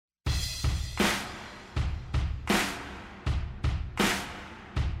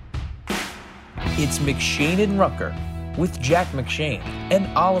It's McShane and Rucker with Jack McShane and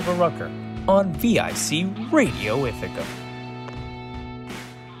Oliver Rucker on VIC Radio Ithaca.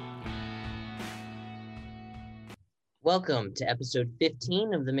 Welcome to episode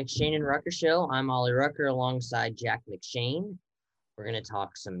 15 of the McShane and Rucker Show. I'm Ollie Rucker alongside Jack McShane. We're going to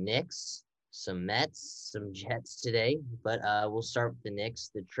talk some Knicks, some Mets, some Jets today, but we'll start with the Knicks.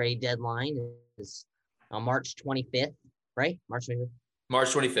 The trade deadline is on March 25th, right? March 25th? March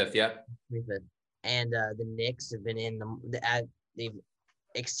 25th, yeah. 25th. And the Knicks have been they've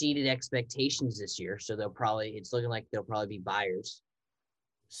exceeded expectations this year, so it's looking like they'll probably be buyers.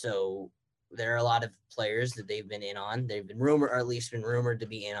 So there are a lot of players that they've been in on. They've been rumored, or at least been rumored to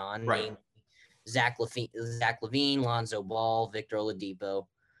be in on. Right. Zach LaVine, Lonzo Ball, Victor Oladipo.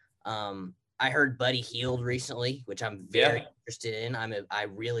 I heard Buddy Hield recently, which I'm very interested in. I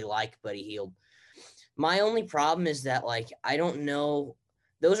really like Buddy Hield. My only problem is that, I don't know.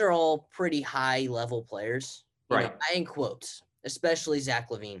 Those are all pretty high-level players. Right. I in quotes, especially Zach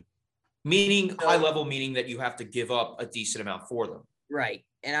LaVine. Meaning high level, meaning that you have to give up a decent amount for them. Right.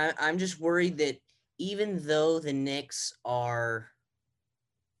 And I'm just worried that even though the Knicks they're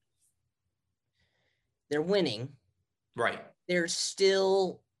winning. Right. They're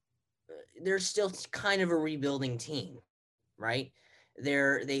still kind of a rebuilding team, right?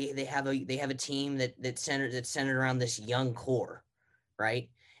 They have a team that's centered around this young core, right?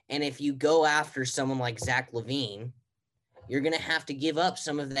 And if you go after someone like Zach LaVine, you're going to have to give up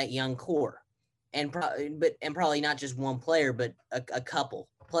some of that young core, and probably not just one player, but a couple,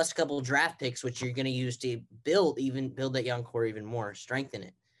 plus a couple of draft picks, which you're going to use to build that young core even more, strengthen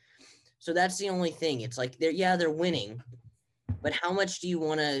it. So that's the only thing. It's like they're winning, but how much do you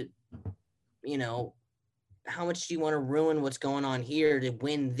want to, how much do you want to ruin what's going on here to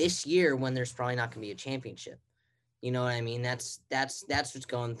win this year when there's probably not going to be a championship? You know what I mean? That's what's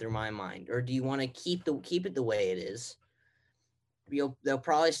going through my mind. Or do you want to keep it the way it is? They'll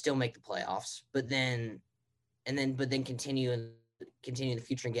probably still make the playoffs, but then continue in the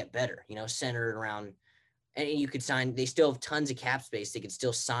future and get better. Centered around, and you could sign. They still have tons of cap space. They could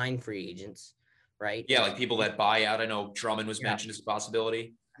still sign free agents, right? Yeah, like people that buy out. I know Drummond was mentioned as a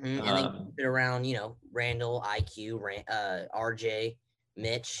possibility. Mm-hmm. And then keep it around, Randall, IQ, RJ,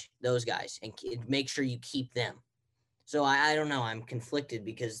 Mitch, those guys, and make sure you keep them. So I don't know. I'm conflicted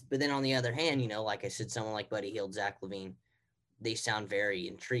but then on the other hand, like I said, someone like Buddy Hield, Zach LaVine, they sound very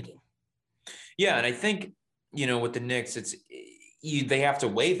intriguing. Yeah, and I think, with the Knicks, they have to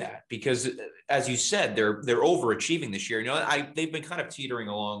weigh that because, as you said, they're overachieving this year. They've been kind of teetering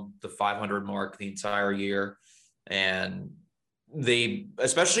along the 500 mark the entire year, and they,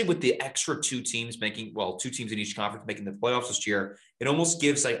 especially with the extra two teams in each conference making the playoffs this year, it almost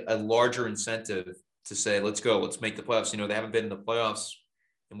gives a larger incentive to say, let's go, let's make the playoffs. They haven't been in the playoffs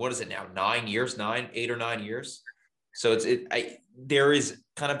in, what is it now? 8 or 9 years. So there is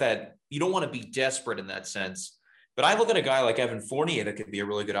kind of that, you don't want to be desperate in that sense. But I look at a guy like Evan Fournier that could be a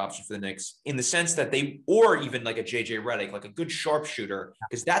really good option for the Knicks in the sense that or even like a JJ Redick, like a good sharpshooter,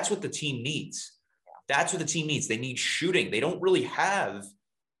 because that's what the team needs. That's what the team needs. They need shooting. They don't really have,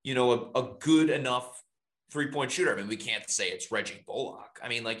 a good enough three-point shooter. I mean, we can't say it's Reggie Bullock. I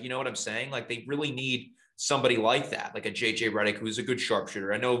mean, you know what I'm saying? They really need somebody like that, like a JJ Redick, who's a good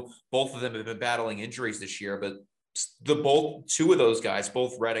sharpshooter. I know both of them have been battling injuries this year, but two of those guys,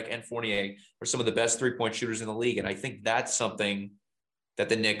 both Redick and Fournier, are some of the best three-point shooters in the league. And I think that's something that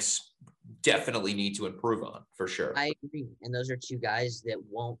the Knicks definitely need to improve on, for sure. I agree. And those are two guys that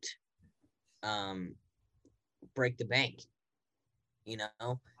won't break the bank.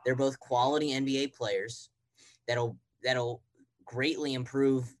 They're both quality NBA players that'll greatly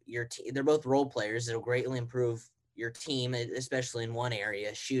improve your team. They're both role players that'll greatly improve your team, especially in one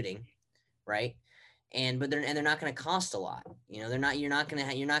area, shooting, right? But they're not going to cost a lot. You're not going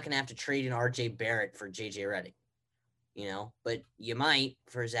to have to trade an RJ Barrett for JJ Redick, but you might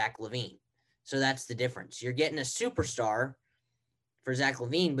for Zach LaVine. So that's the difference. You're getting a superstar for Zach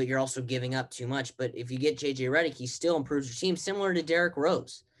LaVine, but you're also giving up too much. But if you get JJ Redick, he still improves your team, similar to Derrick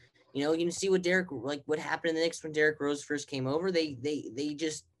Rose. You can see what what happened in the Knicks when Derrick Rose first came over. They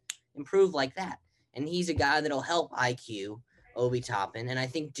just improved like that. And he's a guy that'll help IQ, Obi Toppin. And I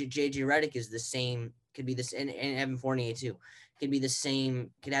think JJ Redick is the same, could be this, and Evan Fournier too, could have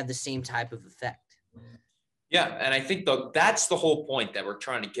the same type of effect. Yeah, and I think that's the whole point that we're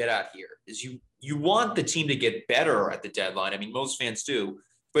trying to get at here is you want the team to get better at the deadline. I mean, most fans do,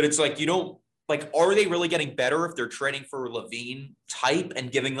 but it's like, are they really getting better if they're trading for LaVine type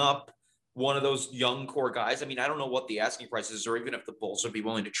and giving up one of those young core guys? I mean, I don't know what the asking price is, or even if the Bulls would be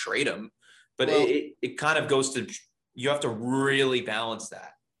willing to trade him, but it kind of goes to, you have to really balance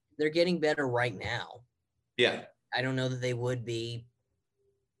that. they're getting better right now. Yeah. I don't know that they would be.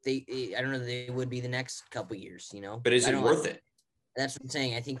 I don't know that they would be the next couple years. But is it worth it? That's what I'm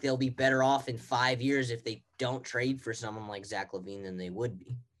saying. I think they'll be better off in 5 years if they don't trade for someone like Zach LaVine than they would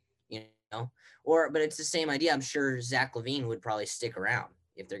be. But it's the same idea. I'm sure Zach LaVine would probably stick around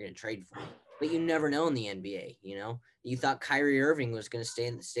if they're going to trade for him. But you never know in the NBA. You thought Kyrie Irving was going to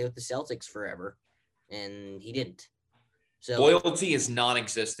stay with the Celtics forever, and he didn't. So loyalty is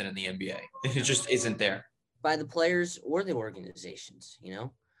non-existent in the NBA. It just isn't there by the players or the organizations.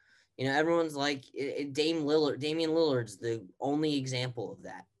 Everyone's like Damian Lillard's the only example of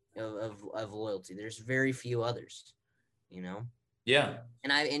that of loyalty. There's very few others. Yeah.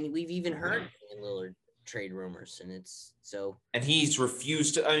 And we've even heard Damian Lillard trade rumors, and it's so. And he's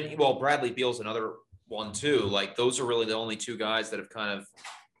refused to. Bradley Beal's another one too. Like those are really the only two guys that have kind of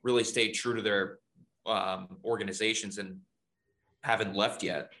really stayed true to their organizations and haven't left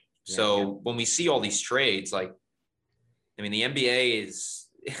yet. Yeah, so when we see all these trades, the NBA is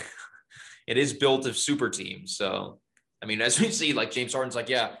it is built of super teams. So as we see, like James Harden's like,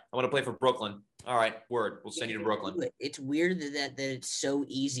 yeah, I want to play for Brooklyn. All right, word. We'll send you to Brooklyn. It's weird that it's so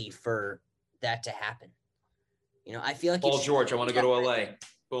easy for that to happen. I feel like Paul George, I want to go to LA.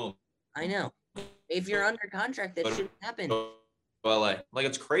 Boom. I know. If you're under contract, that shouldn't happen. LA,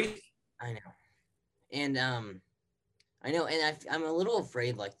 it's crazy. I know. And I know, and I'm a little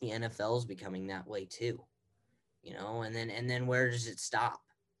afraid like the NFL is becoming that way too. And then where does it stop?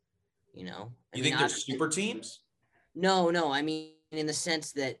 You think there's super teams? No. I mean, in the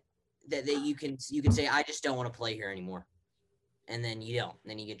sense that you can say I just don't want to play here anymore, and then you don't.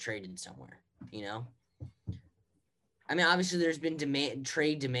 Then you get traded somewhere. Obviously there's been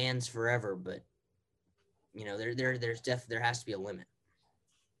trade demands forever, but there has to be a limit.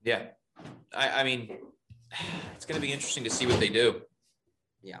 Yeah, it's going to be interesting to see what they do.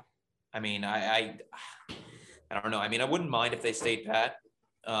 Yeah. I don't know. I wouldn't mind if they stayed pat,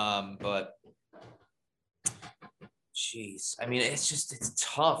 but geez, it's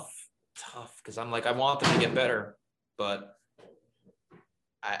tough because I'm like, I want them to get better, but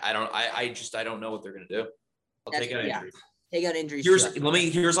I don't know what they're going to do. I'll take out injuries. Take out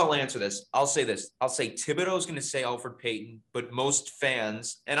injuries. I'll answer this. I'll say this. I'll say Thibodeau is going to say Elfrid Payton, but most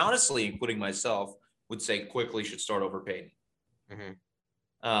fans, and honestly, including myself, would say Quickly should start over Payton.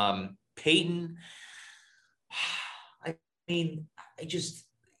 Mm-hmm. Payton,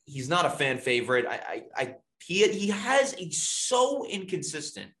 he's not a fan favorite. He's so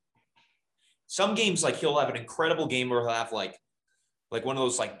inconsistent. Some games, he'll have an incredible game where he'll have like one of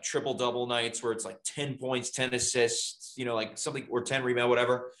those triple double nights where it's 10 points, 10 assists, something, or 10 rebound,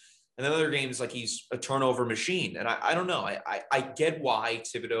 whatever. And then other games, he's a turnover machine. And I don't know. I get why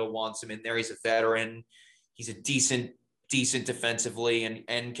Thibodeau wants him in there. He's a veteran. He's a decent defensively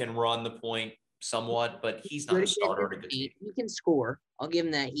and can run the point somewhat, but he's not a starter on a good team. He can score. I'll give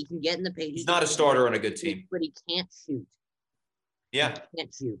him that. He can get in the paint. He's not a starter on a good team. But he can't shoot. Yeah. He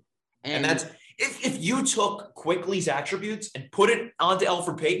can't shoot. And that's if you took Quickly's attributes and put it onto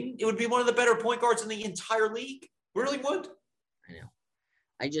Elfrid Payton, it would be one of the better point guards in the entire league. Really would. I know.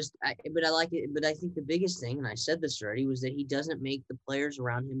 But I like it. But I think the biggest thing, and I said this already, was that he doesn't make the players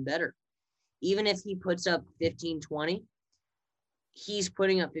around him better. Even if he puts up 15, 20, he's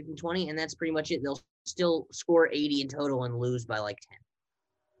putting up 15, 20, and that's pretty much it. They'll still score 80 in total and lose by 10.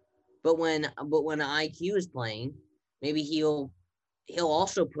 But when IQ is playing, maybe he'll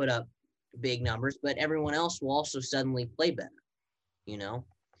also put up big numbers, but everyone else will also suddenly play better, and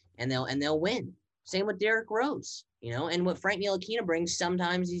they'll win. Same with Derrick Rose, and what Frank Ntilikina brings.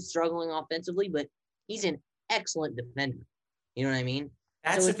 Sometimes he's struggling offensively, but he's an excellent defender. You know what I mean?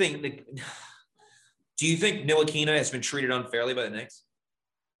 That's the thing. Do you think Ntilikina has been treated unfairly by the Knicks?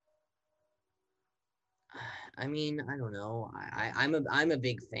 I don't know. I'm a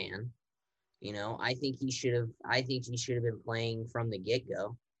big fan. I think he should have been playing from the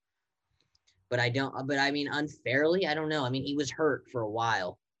get-go. But unfairly, I don't know. He was hurt for a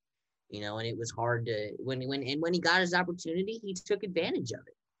while, and it was hard to when he got his opportunity, he took advantage of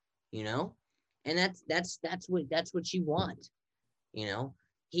it, and that's what you want,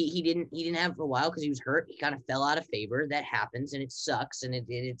 He didn't have it for a while because he was hurt. He kind of fell out of favor. That happens, and it sucks. And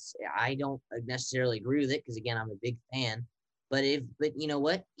it's I don't necessarily agree with it because again, I'm a big fan. But you know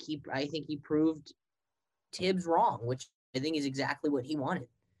what? I think he proved Tibbs wrong, which I think is exactly what he wanted.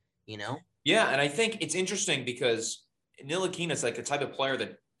 Yeah, and I think it's interesting because Ntilikina is the type of player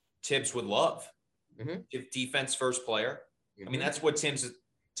that Tibbs would love. Mm-hmm. Defense first player. Mm-hmm. That's what Tibbs is.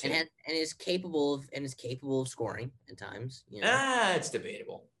 And is capable of scoring at times. It's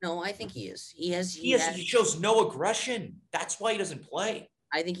debatable. No, I think he is. He shows no aggression. That's why he doesn't play.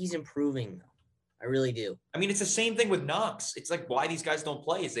 I think he's improving, though. I really do. I mean, it's the same thing with Knox. It's like why these guys don't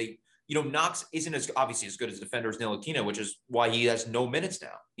play is Knox isn't as obviously as good as defender as Ntilikina, which is why he has no minutes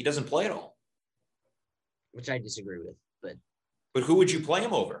now. He doesn't play at all. Which I disagree with, But who would you play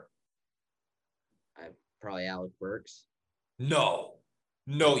him over? Probably Alec Burks. No,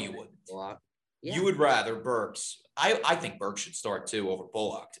 you wouldn't. Bullock. Yeah. You would rather Burks. I think Burks should start too over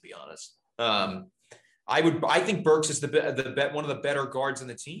Bullock, to be honest. I think Burks is one of the better guards in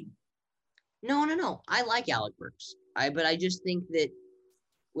the team. No. I like Alec Burks. But I just think that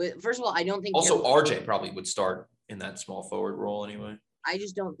first of all, I don't think also RJ probably would start in that small forward role anyway. I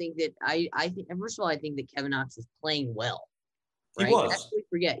just don't think that I think first of all, I think that Kevin Knox was playing well. Right? He was. That's what we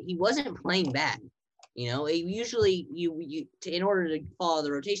forget. He wasn't playing bad. Usually in order to follow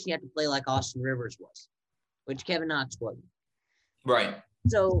the rotation, you have to play like Austin Rivers was, which Kevin Knox wasn't. Right.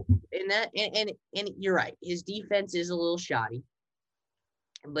 So in that, and you're right, his defense is a little shoddy,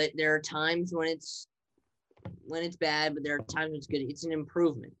 but there are times when it's bad, but there are times when it's good. It's an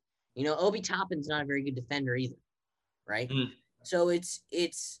improvement. Obi Toppin's not a very good defender either, right? Mm. So I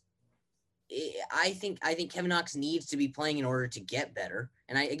think Kevin Knox needs to be playing in order to get better.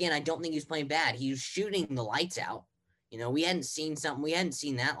 And I don't think he's playing bad. He was shooting the lights out. We hadn't seen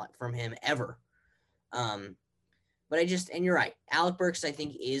that from him ever. But and you're right. Alec Burks, I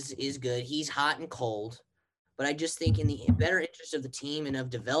think, is good. He's hot and cold. But I just think in the better interest of the team and of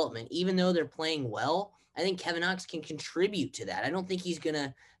development, even though they're playing well, I think Kevin Knox can contribute to that. I don't think he's going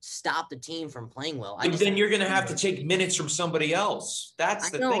to stop the team from playing well. But then you're going to have to take minutes from somebody else.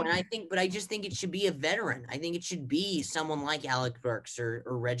 That's the thing. And I just think it should be a veteran. I think it should be someone like Alec Burks or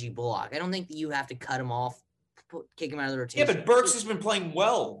Reggie Bullock. I don't think that you have to cut him off, kick him out of the rotation. Yeah, but Burks has been playing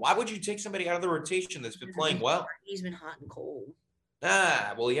well. Why would you take somebody out of the rotation that's been playing well? He's been hot and cold.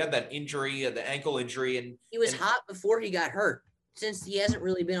 Well, he had that injury, the ankle injury, and he was hot before he got hurt. Since he hasn't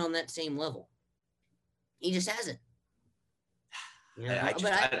really been on that same level, he just hasn't. I like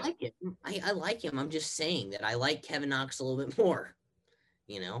him. I like him. I'm just saying that I like Kevin Knox a little bit more.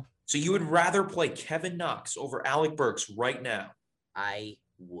 So you would rather play Kevin Knox over Alec Burks right now? I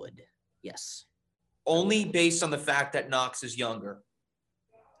would. Yes. Only based on the fact that Knox is younger.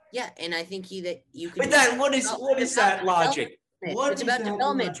 Yeah, and I think you could. But then what is that logic? It's about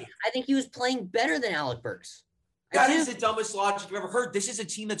development. I think he was playing better than Alec Burks. That is the dumbest logic you've ever heard. This is a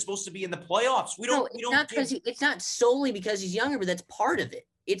team that's supposed to be in the playoffs. It's not solely because he's younger, but that's part of it.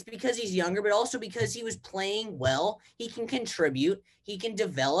 It's because he's younger, but also because he was playing well. He can contribute. He can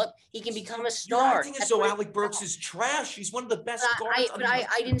develop. He can become a star. I think it's so Alec Burks is trash. He's one of the best guards.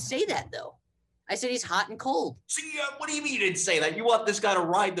 I didn't say that, though. I said he's hot and cold. See, what do you mean you didn't say that? You want this guy to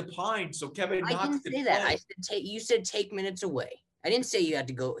ride the pine so Kevin Knox can play. That. I said you said take minutes away. I didn't say he had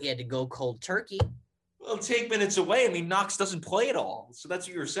to go cold turkey. Well, take minutes away. I mean, Knox doesn't play at all. So that's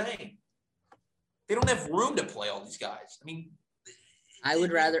what you're saying. They don't have room to play all these guys. I mean, I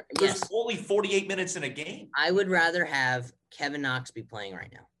would rather there's only 48 minutes in a game. I would rather have Kevin Knox be playing right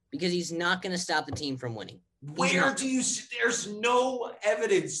now because he's not going to stop the team from winning. There's no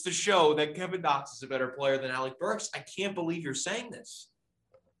evidence to show that Kevin Knox is a better player than Alec Burks. I can't believe you're saying this.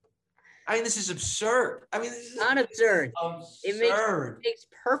 I mean, this is absurd. I mean, this is not absurd. Absurd. It makes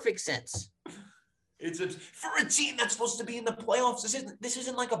perfect sense. It's for a team that's supposed to be in the playoffs. This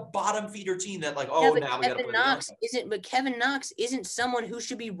isn't like a bottom feeder team that now we got to play. Knox isn't, but Kevin Knox isn't someone who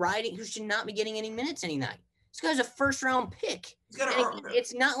should not be getting any minutes any night. This guy's a first-round pick.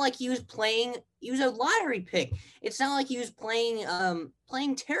 It's not like he was playing. He was a lottery pick. It's not like he was playing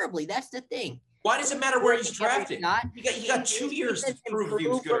terribly. That's the thing. Why does it matter where he's drafted? He got 2 years to prove he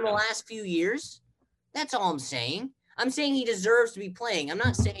was good from the last few years. That's all I'm saying. I'm saying he deserves to be playing. I'm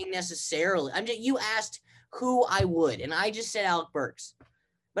not saying necessarily. You asked who I would, and I just said Alec Burks.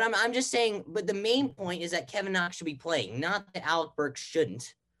 But I'm just saying. But the main point is that Kevin Knox should be playing, not that Alec Burks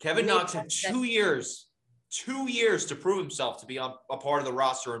shouldn't. Kevin Knox had 2 years. 2 years to prove himself to be on a part of the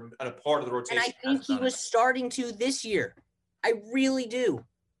roster and a part of the rotation. And I think he was starting to this year. I really do.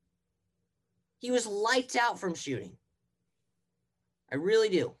 He was lights out from shooting. I really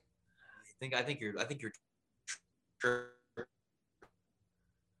do. I think you're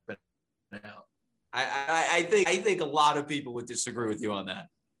now. I think a lot of people would disagree with you on that.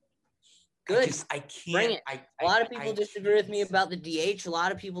 Good. I can't. Bring it. A lot of people disagree with me about the DH. A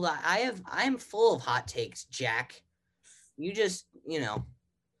lot of people that I am full of hot takes, Jack. You just,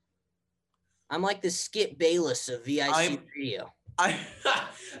 I'm like the Skip Bayless of VIC Radio.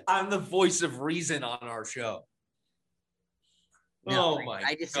 I'm the voice of reason on our show. No,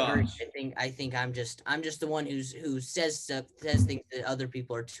 I disagree. Gosh. I think I'm just the one who says things that other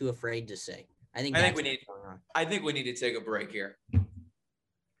people are too afraid to say. I think we need to take a break here.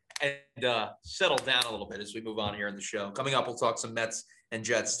 and settle down a little bit as we move on here in the show. Coming up, we'll talk some Mets and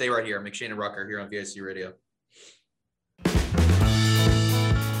Jets. Stay right here. McShane and Rucker here on VIC Radio.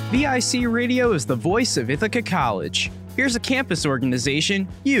 VIC Radio is the voice of Ithaca College. Here's a campus organization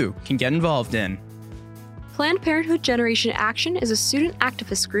you can get involved in. Planned Parenthood Generation Action is a student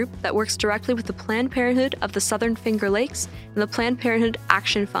activist group that works directly with the Planned Parenthood of the Southern Finger Lakes and the Planned Parenthood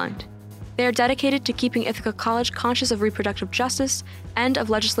Action Fund. They are dedicated to keeping Ithaca College conscious of reproductive justice and of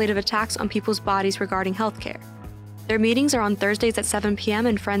legislative attacks on people's bodies regarding healthcare. Their meetings are on Thursdays at 7 p.m.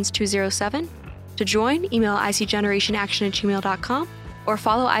 in Friends 207. To join, email icgenerationaction@gmail.com or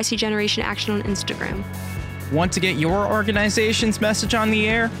follow IC Generation Action on Instagram. Want to get your organization's message on the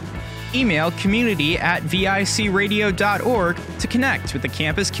air? Email community@vicradio.org to connect with the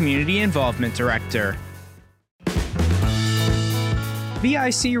Campus Community Involvement Director.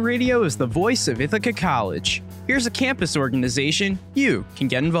 VIC Radio is the voice of Ithaca College. Here's a campus organization you can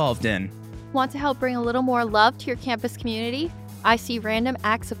get involved in. Want to help bring a little more love to your campus community? IC Random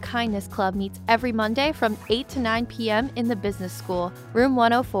Acts of Kindness Club meets every Monday from 8 to 9 p.m. in the Business School, room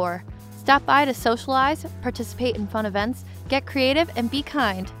 104. Stop by to socialize, participate in fun events, get creative, and be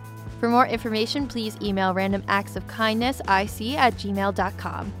kind. For more information, please email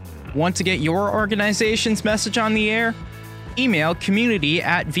randomactsofkindnessic@gmail.com. Want to get your organization's message on the air? Email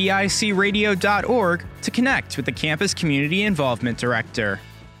community@vicradio.org to connect with the Campus Community Involvement Director.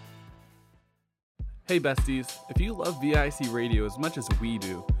 Hey besties, if you love VIC Radio as much as we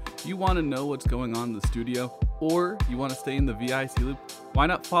do, you want to know what's going on in the studio, or you want to stay in the VIC loop, why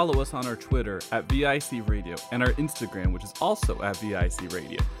not follow us on our Twitter @VIC Radio and our Instagram, which is also @VIC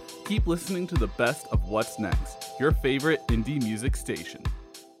Radio. Keep listening to the best of What's Next, your favorite indie music station.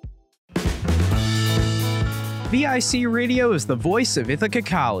 VIC Radio is the voice of Ithaca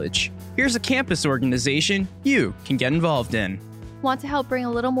College. Here's a campus organization you can get involved in. Want to help bring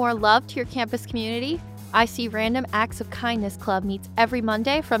a little more love to your campus community? IC Random Acts of Kindness Club meets every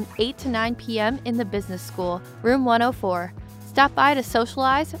Monday from 8 to 9 p.m. in the Business School, room 104. Stop by to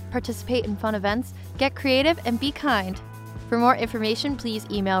socialize, participate in fun events, get creative, and be kind. For more information, please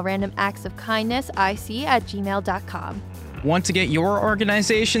email randomactsofkindnessic@gmail.com. Want to get your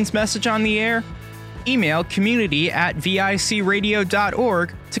organization's message on the air? Email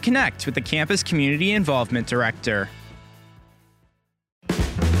community@vicradio.org to connect with the Campus Community Involvement Director.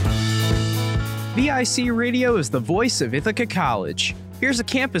 VIC Radio is the voice of Ithaca College. Here's a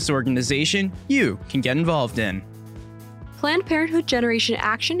campus organization you can get involved in. Planned Parenthood Generation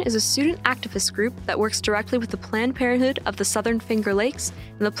Action is a student activist group that works directly with the Planned Parenthood of the Southern Finger Lakes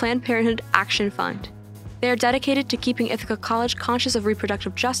and the Planned Parenthood Action Fund. They are dedicated to keeping Ithaca College conscious of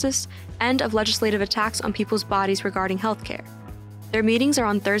reproductive justice and of legislative attacks on people's bodies regarding healthcare. Their meetings are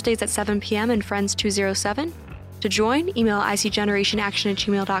on Thursdays at 7 p.m. in Friends 207. To join, email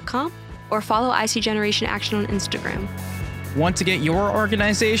icgenerationaction@gmail.com or follow IC Generation Action on Instagram. Want to get your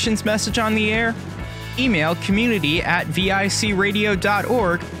organization's message on the air? Email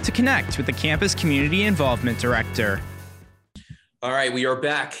community@vicradio.org to connect with the Campus Community Involvement Director. All right, we are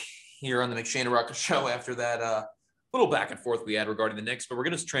back here on the McShane and Rucker show after that little back and forth we had regarding the Knicks, but we're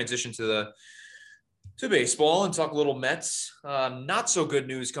going to transition to baseball and talk a little Mets. Not so good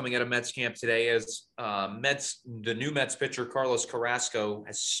news coming out of Mets camp today as the new Mets pitcher, Carlos Carrasco,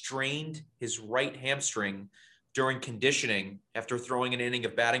 has strained his right hamstring during conditioning after throwing an inning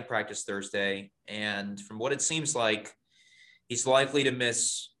of batting practice Thursday. And from what it seems like, he's likely to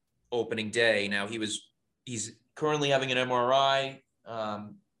miss opening day. Now, he's currently having an MRI,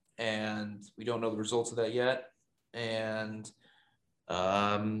 and we don't know the results of that yet. And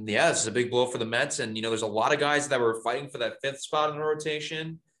this is a big blow for the Mets. And, there's a lot of guys that were fighting for that fifth spot in the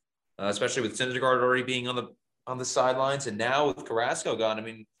rotation, especially with Syndergaard already being on the sidelines. And now with Carrasco gone, I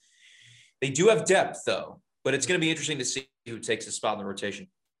mean, they do have depth, though. But it's going to be interesting to see who takes a spot in the rotation.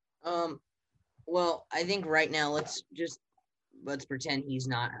 Well, I think right now let's pretend he's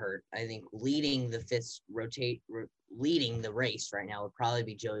not hurt. I think leading the race right now would probably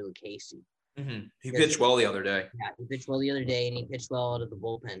be Joey Lucchesi. Mm-hmm. He pitched well the other day. Yeah, he pitched well the other day, and he pitched well out of the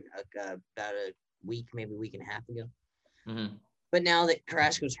bullpen about a week, maybe a week and a half ago. Mm-hmm. But now that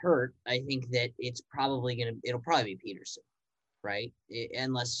Carrasco's hurt, I think that it'll probably be Peterson, right?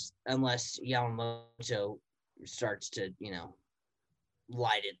 Unless Yamamoto starts to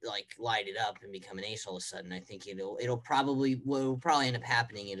light it up and become an ace all of a sudden. I think it'll probably end up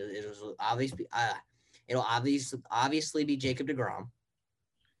happening. It'll obviously be Jacob deGrom,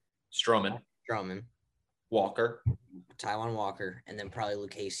 Stroman, Walker, Taijuan Walker, and then probably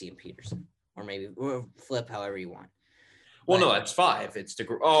Lucchesi and Peterson, or maybe flip however you want. Well, no, that's five. It's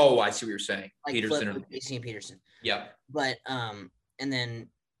DeGrom. Oh, I see what you're saying. Like Peterson flip Lucchesi and Peterson. Yeah. But and then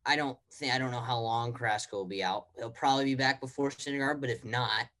I don't know how long Carrasco will be out. He'll probably be back before Syndergaard, but if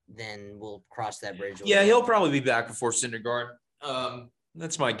not, then we'll cross that bridge. Yeah, he'll probably be back before Syndergaard.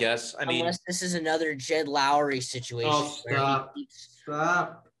 That's my guess. I mean, unless this is another Jed Lowry situation.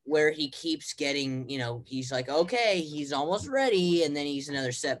 Stop. Where he keeps getting, he's like, okay, he's almost ready, and then he's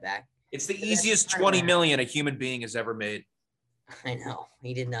another setback. It's the easiest $20 million a human being has ever made. I know.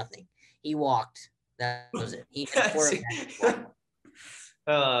 He did nothing. He walked. That was it. He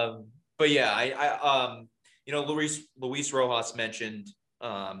but yeah, Luis Rojas mentioned,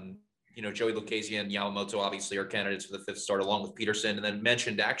 Joey Lucchesi and Yamamoto obviously are candidates for the fifth start along with Peterson, and then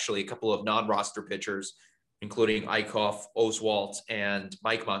mentioned actually a couple of non-roster pitchers, including Eichhoff, Oswalt, and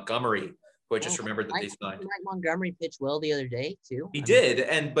Mike Montgomery, who I just remembered that they signed. Mike Montgomery pitched well the other day too. He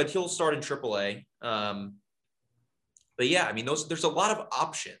did, but he'll start in AAA. But yeah, I mean, there's a lot of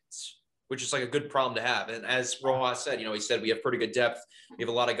options, which is like a good problem to have. And as Rojas said, he said we have pretty good depth. We have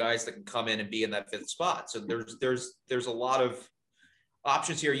a lot of guys that can come in and be in that fifth spot. So there's a lot of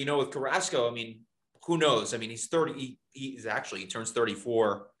options here. With Carrasco, I mean, who knows? I mean, he's 30. He turns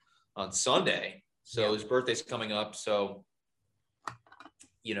 34 on Sunday. So his birthday's coming up. So,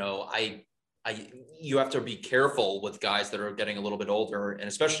 you have to be careful with guys that are getting a little bit older, and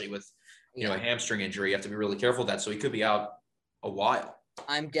especially with, a hamstring injury, you have to be really careful with that. So he could be out a while.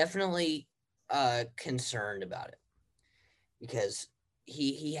 I'm definitely concerned about it because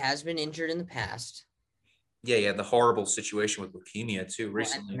he has been injured in the past. Yeah, the horrible situation with leukemia too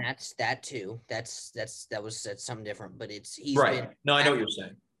recently. And that's that too. That's something different, but he's right. Been no, I know what you're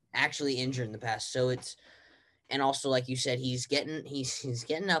saying. Actually injured in the past, so and also like you said, he's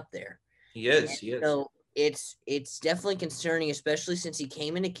getting up there. He is. So it's definitely concerning, especially since he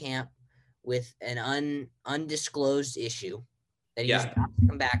came into camp with an undisclosed issue that he's about to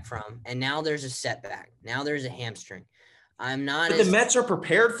come back from, and now there's a setback. Now there's a hamstring. But the Mets are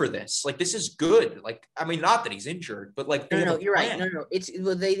prepared for this. Like, this is good. Like, I mean, not that he's injured, but like, no, you're right. No,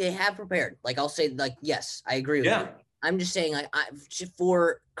 they have prepared. Like, I'll say, like, yes, I agree with you. I'm just saying, like,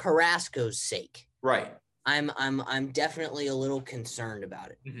 for Carrasco's sake, right? I'm definitely a little concerned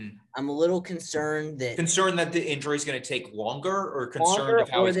about it. Mm-hmm. I'm a little concerned that the injury is going to take longer, or concerned of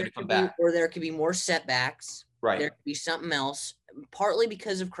how he's going to come back, or there could be more setbacks. Right. There could be something else, partly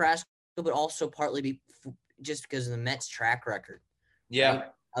because of Carrasco, but also partly just because of the Mets' track record. Yeah. Right,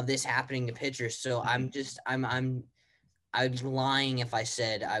 of this happening to pitchers. So I'd be lying if I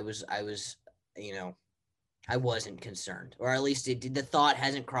said I wasn't concerned, or at least the thought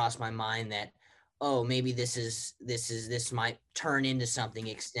hasn't crossed my mind that, oh, maybe this might turn into something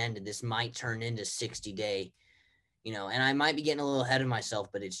extended. This might turn into 60-day, and I might be getting a little ahead of myself,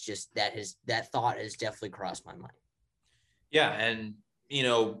 but it's just that thought has definitely crossed my mind. Yeah. And,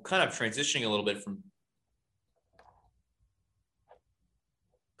 kind of transitioning a little bit from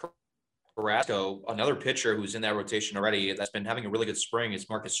Carrasco, another pitcher who's in that rotation already that's been having a really good spring is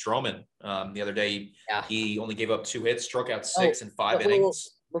Marcus Stroman. The other day, he only gave up 2 hits, struck out 6 in 5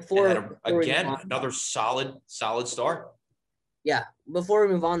 innings. Another solid start. Yeah. Before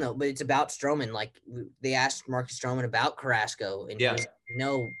we move on, though, but it's about Stroman. Like, they asked Marcus Stroman about Carrasco, and he was,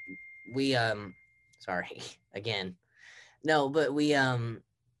 sorry again. No, but we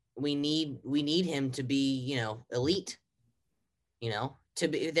need him to be, elite. To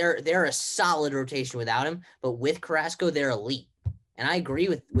be, they're a solid rotation without him, but with Carrasco, they're elite. And I agree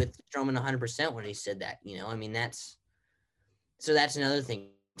with Stroman 100% when he said that. I mean, that's another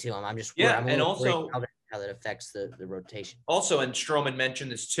thing too. I'm just and also how that affects the rotation. Also, and Stroman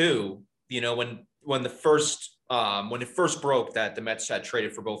mentioned this too. When it first broke that the Mets had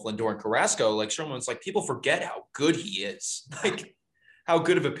traded for both Lindor and Carrasco, like, Stroman was like, people forget how good he is, like how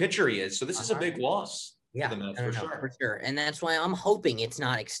good of a pitcher he is. So this is a big loss. Yeah, for sure. And that's why I'm hoping it's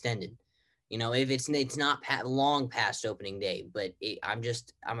not extended. If it's not long past opening day, but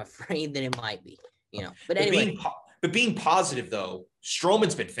I'm afraid that it might be. But anyway. Being positive though,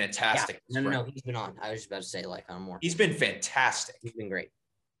 Stroman's been fantastic. Yeah. No, he's been on. I was just about to say, like, on more. He's been fantastic. He's been great.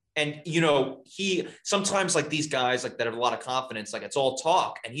 And he sometimes, like, these guys like that have a lot of confidence, like, it's all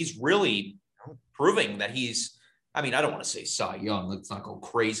talk, and he's really proving that he's. I mean, I don't want to say Cy Young. Let's not go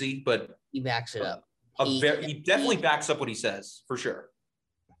crazy, but he backs it up. He definitely backs up what he says, for sure.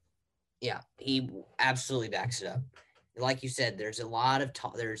 Yeah, he absolutely backs it up. Like you said, there's a lot of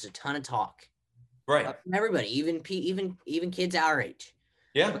talk. There's a ton of talk, right? From everybody, even kids our age.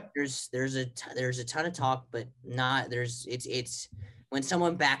 Yeah, there's a ton of talk, but it's when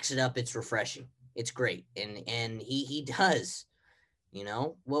someone backs it up, it's refreshing. It's great, and he does.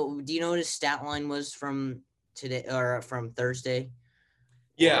 What do you know what his stat line was from today or from Thursday?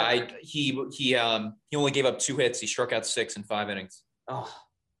 Yeah, he only gave up 2 hits. He struck out 6 in 5 innings. Oh,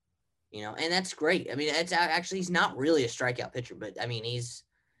 and that's great. I mean, it's actually, he's not really a strikeout pitcher, but I mean,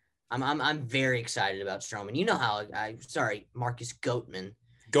 I'm very excited about Stroman. You know how Marcus Goatman.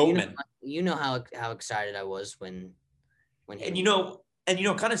 You know how excited I was when he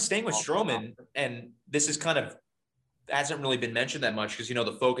kind of staying with Stroman, and this is kind of hasn't really been mentioned that much because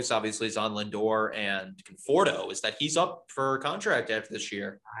the focus obviously is on Lindor and Conforto, is that he's up for contract after this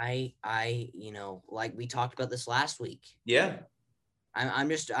year. I like we talked about this last week. Yeah.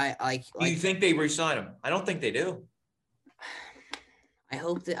 Do you think they re-sign him? I don't think they do. I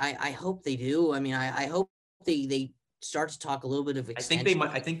hope they do. I mean, I hope they start to talk a little bit of extension.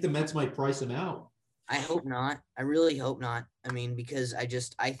 I think the Mets might price him out. I hope not. I really hope not. I mean, because I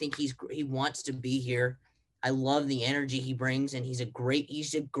think he wants to be here. I love the energy he brings, and he's a great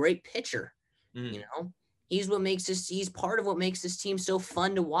pitcher. He's part of what makes this team so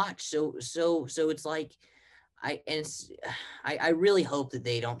fun to watch. So it's like, I really hope that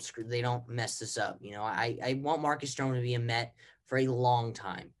they don't mess this up. I want Marcus Stroman to be a Met for a long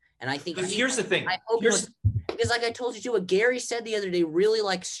time. And I think here's the thing. I hope because like I told you too, what Gary said the other day really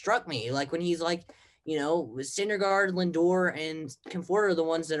like struck me. Like when he's like, Syndergaard, Lindor, and Conforto are the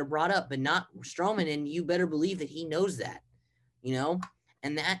ones that are brought up, but not Stroman. And you better believe that he knows that,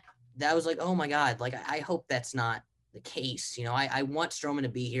 and that was like, oh my God, like, I hope that's not the case. I want Stroman to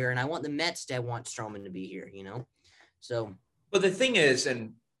be here, and I want the Mets to want Stroman to be here, so. But the thing is,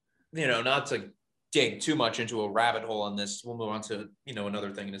 and, not to dig too much into a rabbit hole on this, we'll move on to,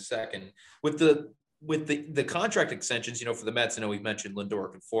 another thing in a second. With the contract extensions, for the Mets, we've mentioned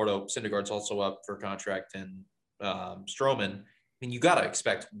Lindor, Conforto, Syndergaard's also up for contract, and Stroman. I mean, you got to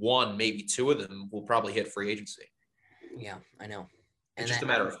expect one, maybe two of them will probably hit free agency. Yeah, I know. It's just a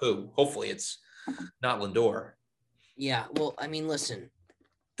matter of who. Hopefully it's not Lindor. Yeah, well, I mean, listen.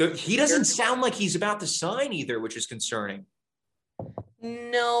 He doesn't sound like he's about to sign either, which is concerning.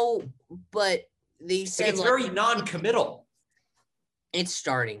 No, but they said it's very non-committal. It's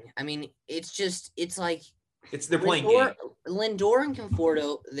starting. I mean, it's like they're playing game. Lindor and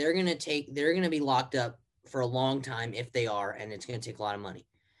Conforto, they're gonna be locked up for a long time if they are, and it's gonna take a lot of money.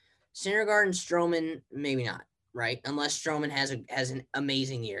 Syndergaard and Stroman, maybe not, right? Unless Stroman has an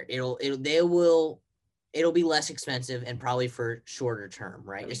amazing year. It'll be less expensive and probably for shorter term,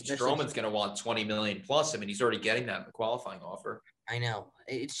 right? I mean, Stroman's gonna want $20 million plus. I mean, he's already getting that in the qualifying offer. I know.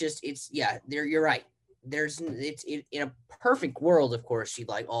 You're right. In a perfect world, of course, you'd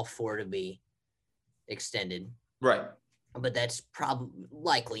like all four to be extended. Right. But that's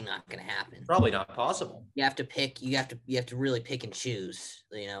likely not going to happen. Probably not possible. You have to pick, you have to really pick and choose,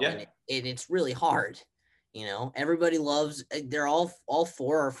 Yeah. And it's really hard. Everybody loves, they're all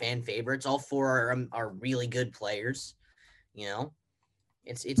four are fan favorites. All four are really good players.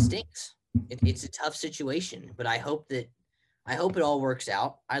 It stinks. It's a tough situation, but I hope it all works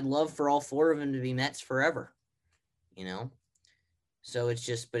out. I'd love for all four of them to be Mets forever, So it's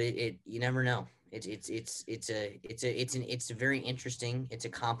just, but you never know. It's a very interesting. It's a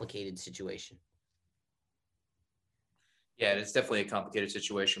complicated situation. Yeah, it's definitely a complicated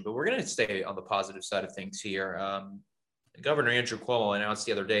situation, but we're going to stay on the positive side of things here. Governor Andrew Cuomo announced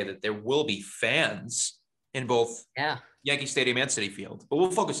the other day that there will be fans in both Yankee Stadium and Citi Field, but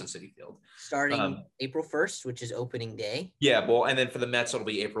we'll focus on Citi Field. Starting April 1st, which is opening day. Yeah, well, and then for the Mets, it'll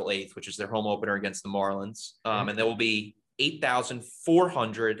be April 8th, which is their home opener against the Marlins. And there will be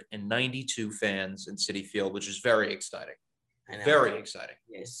 8,492 fans in Citi Field, which is very exciting. I know. Very exciting.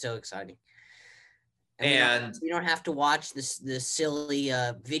 Yeah, it's so exciting. And we don't have to watch the silly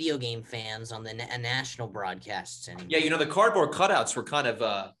video game fans on the national broadcasts anymore. Yeah, the cardboard cutouts were kind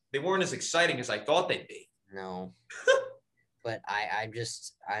of they weren't as exciting as I thought they'd be. No, but I'm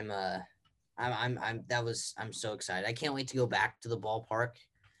so excited. I can't wait to go back to the ballpark.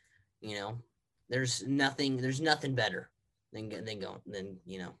 There's nothing better than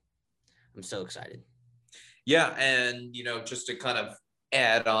I'm so excited. Yeah, and just to kind of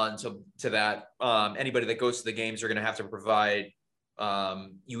add on to that, anybody that goes to the games are going to have to provide.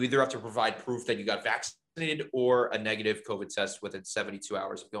 You either have to provide proof that you got vaccinated or a negative COVID test within 72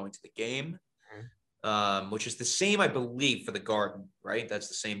 hours of going to the game, which is the same, I believe, for the Garden, right? That's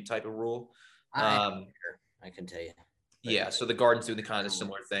the same type of rule. I can tell you. Yeah, so the Garden's doing the kind of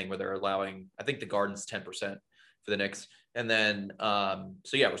similar thing where they're allowing, I think the Garden's 10% for the Knicks. And then,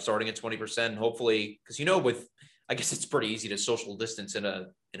 so yeah, we're starting at 20%, hopefully, because, I guess it's pretty easy to social distance in a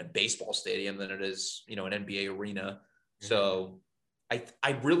baseball stadium than it is, an NBA arena. Mm-hmm. So I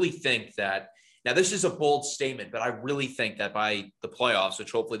really think that, now this is a bold statement, but I really think that by the playoffs,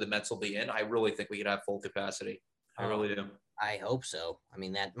 which hopefully the Mets will be in, I really think we could have full capacity. I really do. I hope so. I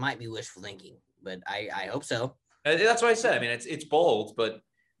mean, that might be wishful thinking, but I hope so. That's what I said. I mean, it's bold, but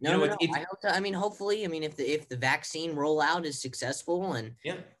No. I hope so. I mean, hopefully, I mean, if the vaccine rollout is successful and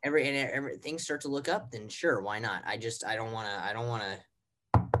everything starts to look up, then sure, why not? I don't want to,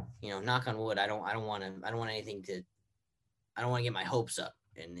 knock on wood. I don't want to get my hopes up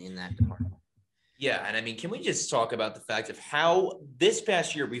in that department. Yeah, and I mean, can we just talk about the fact of how this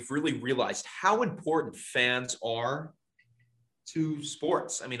past year we've really realized how important fans are to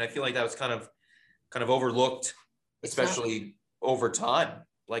sports? I mean, I feel like that was kind of overlooked, especially over time.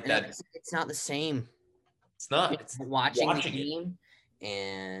 Like that, it's not the same. It's not. It's watching the game,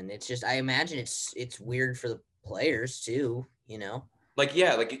 and it's just. I imagine it's weird for the players too. Like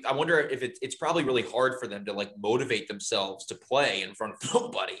I wonder if it's probably really hard for them to like motivate themselves to play in front of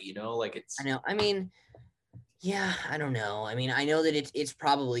nobody. Like it's. I know. I mean, yeah, I don't know. I mean, I know that it's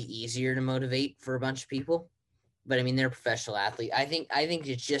probably easier to motivate for a bunch of people, but I mean, they're a professional athlete. I think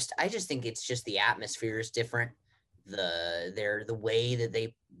it's just. I just think it's just the atmosphere is different. The way that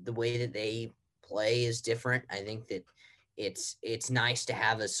they play is different. I think that it's nice to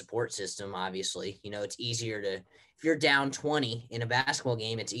have a support system. Obviously, it's easier to, if you're down 20 in a basketball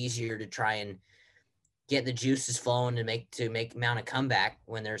game, it's easier to try and get the juices flowing to mount a comeback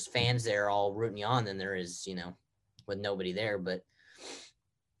when there's fans there all rooting you on than there is, with nobody there. But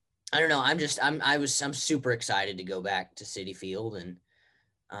I don't know. I'm super excited to go back to Citi Field, and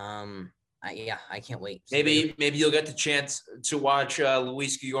I can't wait. Maybe you'll get the chance to watch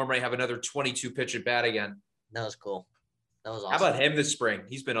Luis Guillorme have another 22 pitch at bat again. That was cool. That was awesome. How about him this spring?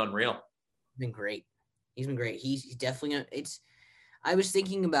 He's been unreal. He's been great. He's definitely I was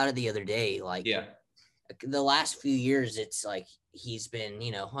thinking about it the other day. Like, the last few years, it's like he's been,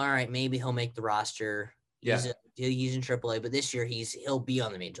 all right, maybe he'll make the roster. He's in AAA, but this year he'll be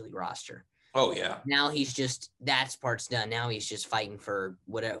on the major league roster. Oh yeah. Now he's just, that part's done. Now he's just fighting for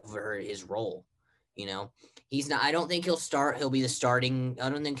whatever his role. He's not. I don't think he'll start. He'll be the starting. I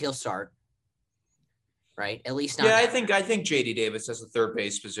don't think he'll start. Right. At least not. Yeah, I think JD Davis has the third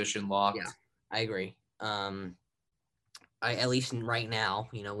base position locked. Yeah, I agree. At least right now,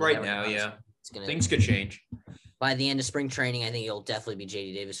 Right now, yeah. Things could change. By the end of spring training, I think it'll definitely be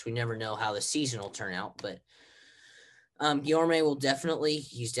JD Davis. We never know how the season will turn out, but Guillorme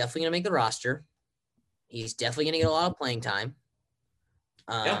he's definitely going to make the roster. He's definitely going to get a lot of playing time.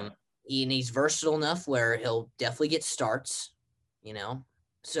 And he's versatile enough where he'll definitely get starts,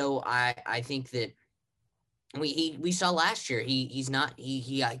 So I think that we saw last year,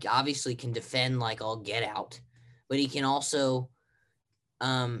 he obviously can defend like all get out, but he can also,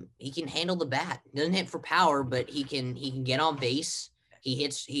 he can handle the bat. He doesn't hit for power, but he can get on base. He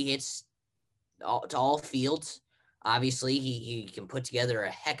hits to all fields. Obviously, he can put together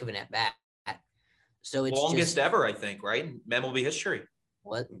a heck of an at bat. So it's longest ever, I think, right? In MLB history.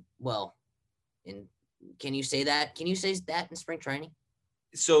 What? Well, and can you say that? Can you say that in spring training?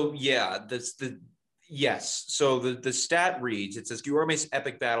 So yeah, yes. So the stat reads, it says Guillorme's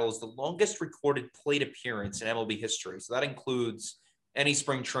epic battle is the longest recorded plate appearance in MLB history. So that includes any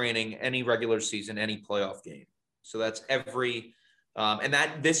spring training, any regular season, any playoff game. So that's every, and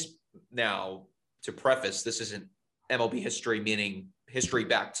that this now, to preface, this isn't MLB history, meaning history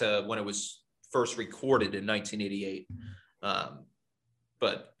back to when it was first recorded in 1988.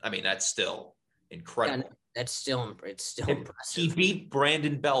 But I mean, that's still incredible. Yeah, it's still impressive. He beat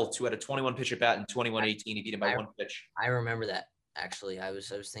Brandon Belt, who had a 21 pitch at bat in 2018. He beat him by one pitch. I remember that. Actually, I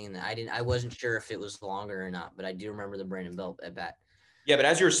was thinking that I wasn't sure if it was longer or not, but I do remember the Brandon Belt at bat. Yeah, but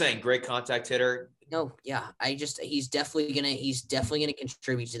as you were saying, great contact hitter. No, yeah, he's definitely gonna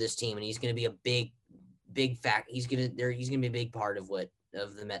contribute to this team, and he's gonna be a big fact. He's gonna be a big part of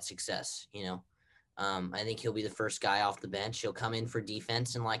the Mets' success. I think he'll be the first guy off the bench. He'll come in for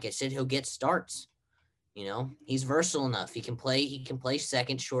defense, and like I said, he'll get starts. He's versatile enough. He can play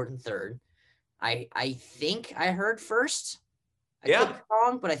second, short, and third. I think I heard first. I could be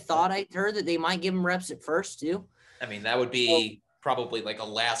wrong, but I thought I heard that they might give him reps at first too. I mean, that would be probably like a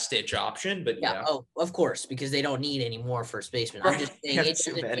last-ditch option, but yeah. Oh, of course, because they don't need any more first basemen. I'm just saying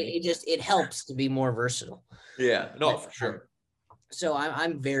it helps to be more versatile. Yeah, no, for sure. So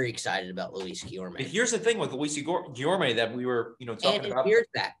I'm very excited about Luis Guillorme. But here's the thing with Luis Guillorme that we were, talking about. And his beard's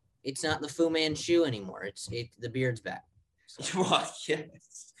back. It's not the Fu Manchu anymore. The beard's back. So. Well,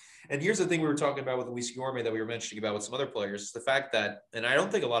 yes. And here's the thing we were talking about with Luis Guillorme that we were mentioning about with some other players, is the fact that, and I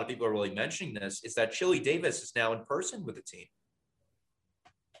don't think a lot of people are really mentioning this, is that Chili Davis is now in person with the team.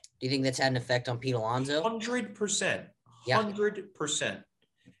 Do you think that's had an effect on Pete Alonso? 100%. Yeah. 100%.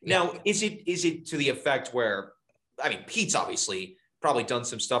 Now, is it to the effect where, I mean, Pete's obviously probably done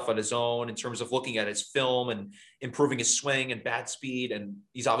some stuff on his own in terms of looking at his film and improving his swing and bat speed. And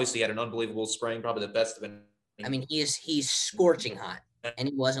he's obviously had an unbelievable spring, probably the best of any. I mean, he's scorching hot. And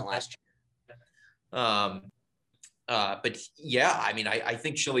he wasn't last year. But yeah, I mean, I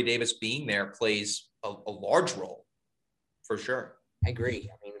think Chili Davis being there plays a large role for sure. I agree.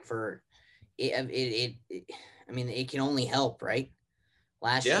 I mean, it can only help, right?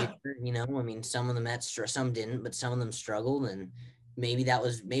 Last year, I mean, some of the Mets, some didn't, but some of them struggled, and maybe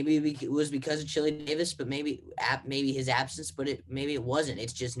it was because of Chili Davis, but maybe his absence, but maybe it wasn't.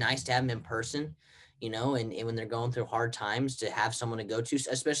 It's just nice to have him in person, and when they're going through hard times, to have someone to go to,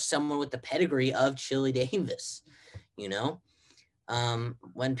 especially someone with the pedigree of Chili Davis. When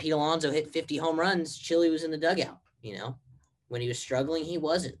Pete Alonso hit 50 home runs, Chili was in the dugout. When he was struggling, he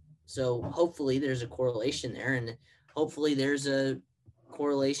wasn't. So hopefully there's a correlation there, and hopefully there's a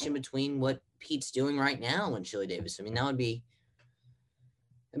correlation between what Pete's doing right now and Chili Davis. I mean, that'd be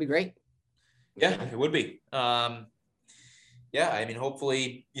great. Yeah, it would be. Yeah, I mean,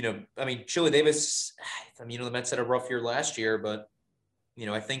 hopefully, Chili Davis, the Mets had a rough year last year, but,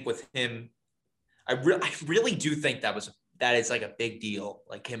 I think with him, I really do think that is like a big deal,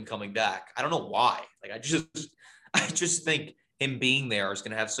 like him coming back. I don't know why. Like, I just think him being there is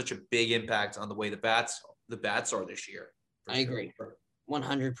going to have such a big impact on the way the bats are this year. I agree.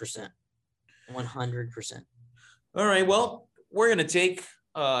 100%. 100%. All right. Well, we're going to take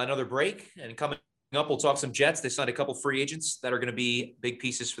another break, and coming up, we'll talk some Jets. They signed a couple free agents that are going to be big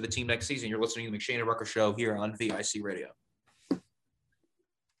pieces for the team next season. You're listening to the McShane and Rucker Show here on VIC Radio.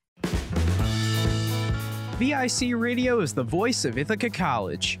 VIC Radio is the voice of Ithaca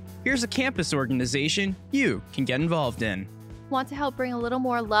College. Here's a campus organization you can get involved in. Want to help bring a little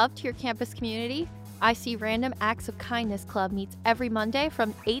more love to your campus community? IC Random Acts of Kindness Club meets every Monday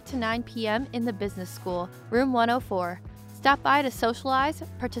from 8 to 9 p.m. in the Business School, room 104. Stop by to socialize,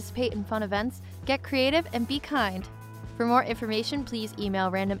 participate in fun events, get creative, and be kind. For more information, please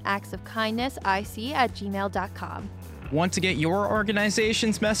email randomactsofkindnessic@gmail.com. Want to get your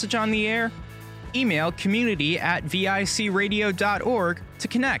organization's message on the air? Email community@vicradio.org to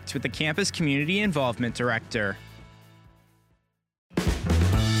connect with the Campus Community Involvement Director.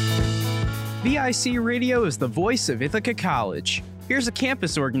 VIC Radio is the voice of Ithaca College. Here's a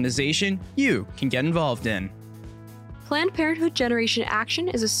campus organization you can get involved in. Planned Parenthood Generation Action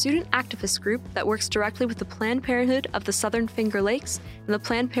is a student activist group that works directly with the Planned Parenthood of the Southern Finger Lakes and the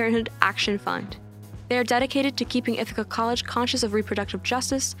Planned Parenthood Action Fund. They are dedicated to keeping Ithaca College conscious of reproductive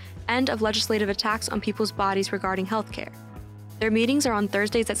justice and of legislative attacks on people's bodies regarding healthcare. Their meetings are on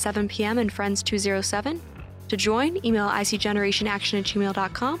Thursdays at 7 p.m. in Friends 207. To join, email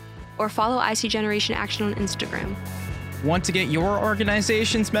icgenerationaction@gmail.com or follow IC Generation Action on Instagram. Want to get your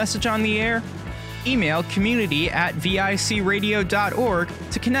organization's message on the air? Email community@vicradio.org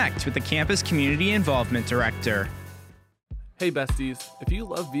to connect with the Campus Community Involvement Director. Hey besties, if you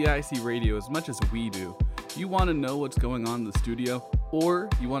love VIC Radio as much as we do, you want to know what's going on in the studio, or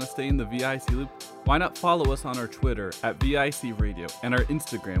you want to stay in the VIC loop, why not follow us on our Twitter @VIC Radio and our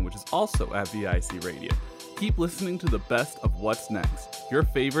Instagram, which is also @VIC Radio. Keep listening to the best of What's Next, your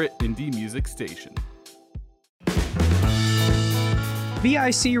favorite indie music station.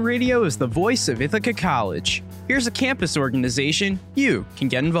 VIC Radio is the voice of Ithaca College. Here's a campus organization you can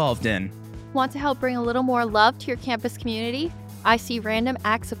get involved in. Want to help bring a little more love to your campus community? IC Random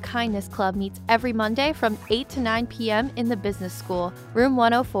Acts of Kindness Club meets every Monday from 8 to 9 p.m. in the Business School, room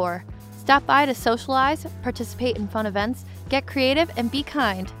 104. Stop by to socialize, participate in fun events, get creative, and be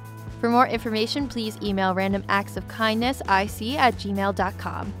kind. For more information, please email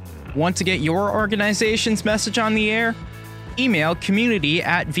randomactsofkindnessic@gmail.com. Want to get your organization's message on the air? Email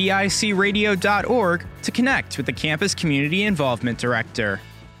community@vicradio.org to connect with the Campus Community Involvement Director.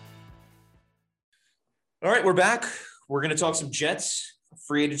 All right, we're back. We're going to talk some Jets.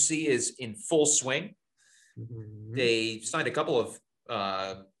 Free agency is in full swing. Mm-hmm. They signed a couple of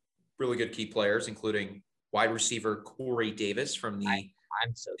really good key players, including wide receiver Corey Davis from the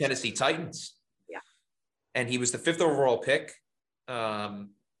Tennessee Titans. Yeah. And he was the 5th overall pick.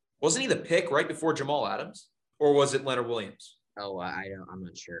 Wasn't he the pick right before Jamal Adams? Or was it Leonard Williams? Oh, I'm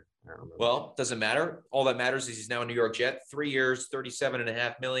not sure. I don't remember. Well, doesn't matter. All that matters is he's now a New York Jet. 3 years,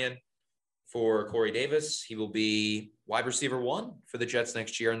 $37.5 million for Corey Davis. He will be wide receiver 1 for the Jets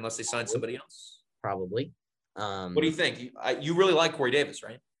next year, unless they sign somebody else. Probably. What do you think? You really like Corey Davis,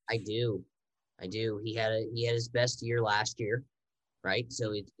 right? I do. He had his best year last year, right?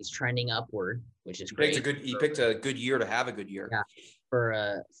 So he's trending upward, which is great. He picked a good year to have a good year. Yeah. For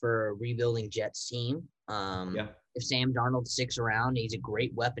a rebuilding Jets team. If Sam Darnold sticks around, he's a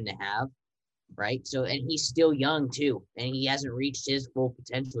great weapon to have, right? So, and he's still young too, and he hasn't reached his full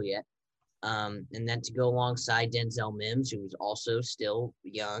potential yet. And then to go alongside Denzel Mims, who's also still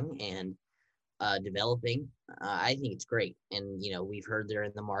young, and developing. I think it's great. And, we've heard they're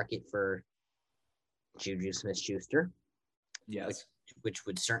in the market for Juju Smith-Schuster. Yes. Which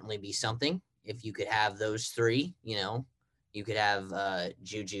would certainly be something if you could have those three. You could have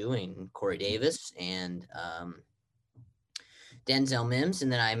Juju and Corey Davis and Denzel Mims,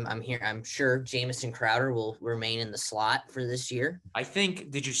 and then I'm sure Jamison Crowder will remain in the slot for this year. I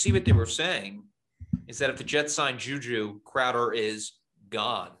think, did you see what they were saying? Is that if the Jets sign Juju, Crowder is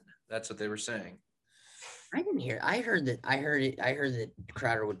gone. That's what they were saying. I didn't hear. I heard that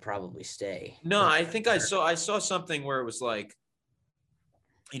Crowder would probably stay. No, I think I saw something where it was like,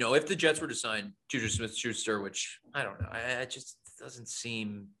 if the Jets were to sign Juju Smith-Schuster, which I don't know, it just doesn't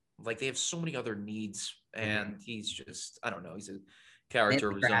seem like they have so many other needs, and he's just, I don't know, he's a character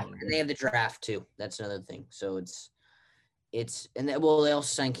of his own. And they have the draft too. That's another thing. So it's and they also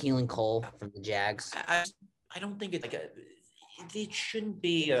signed Keelan Cole from the Jags. I don't think it's like it shouldn't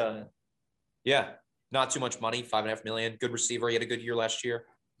be not too much money, $5.5 million. Good receiver. He had a good year last year.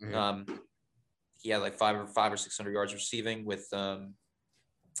 Mm-hmm. He had like 500 or 600 yards receiving with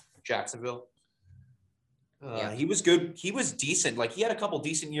Jacksonville. He was good. He was decent. Like, he had a couple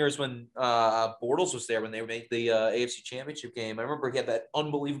decent years when Bortles was there when they made the AFC Championship game. I remember he had that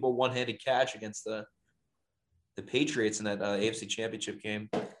unbelievable one-handed catch against the Patriots in that AFC Championship game.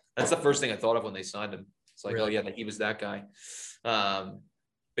 That's the first thing I thought of when they signed him. It's like, really? Oh, yeah, he was that guy.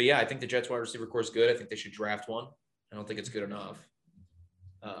 But, yeah, I think the Jets wide receiver core is good. I think they should draft one. I don't think it's good enough.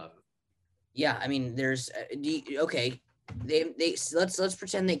 Yeah, I mean, there's okay. Let's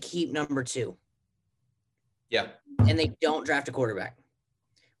pretend they keep number 2. Yeah. And they don't draft a quarterback.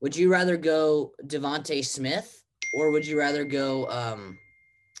 Would you rather go Devontae Smith, or would you rather go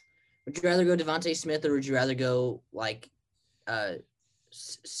Devontae Smith, or would you rather go like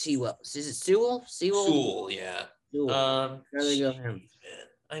Sewell? Is it Sewell? Sewell, yeah. Sewell. Rather go him.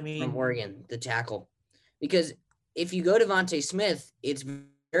 I mean, from Oregon, the tackle. Because if you go Devontae Smith, it's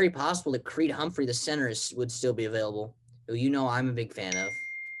very possible that Creed Humphrey, the center, would still be available, who I'm a big fan of.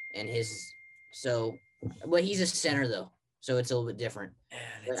 And he's a center though, so it's a little bit different.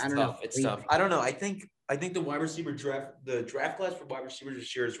 I don't know. It's tough. I don't know. I think the wide receiver the draft class for wide receivers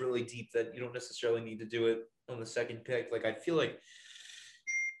this year is really deep, that you don't necessarily need to do it on the second pick. Like, I feel like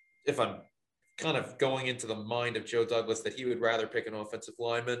if I'm kind of going into the mind of Joe Douglas, that he would rather pick an offensive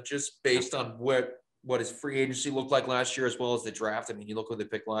lineman just based on what his free agency looked like last year, as well as the draft. I mean, you look what they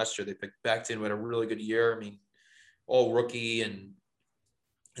picked last year. They picked Becton, who had a really good year. I mean, all rookie, and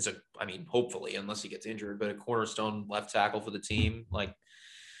hopefully, unless he gets injured, but a cornerstone left tackle for the team. Like,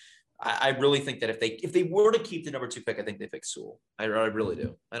 I really think that if they were to keep the number 2 pick, I think they pick Sewell. I really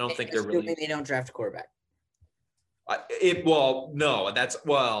do. I don't think they're really. They don't draft a quarterback.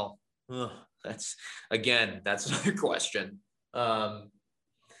 That's another question.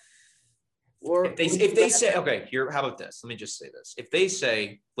 Or if they say, okay, here, how about this? Let me just say this. If they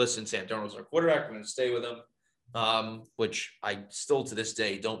say, listen, Sam Darnold's our quarterback, we're going to stay with him, which I still to this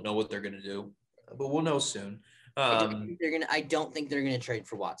day don't know what they're going to do, but we'll know soon. I don't think they're going to trade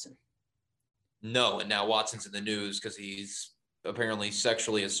for Watson. No, and now Watson's in the news because he's apparently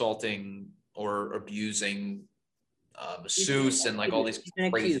sexually assaulting or abusing masseuse and like all these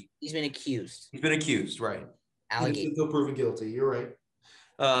crazy. He's been accused. He's been accused, right? Allegation. He's proven guilty. You're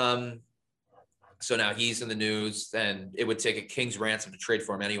right. So now he's in the news, and it would take a king's ransom to trade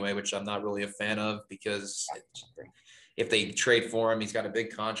for him anyway, which I'm not really a fan of, because if they trade for him, he's got a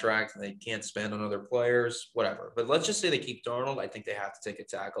big contract and they can't spend on other players, whatever. But let's just say they keep Darnold. I think they have to take a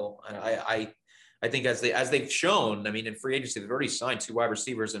tackle. And I think as they've shown, I mean, in free agency, they've already signed 2 wide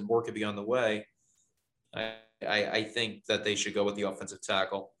receivers and more could be on the way. I think that they should go with the offensive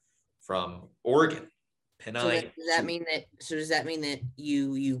tackle from Oregon. So does that mean that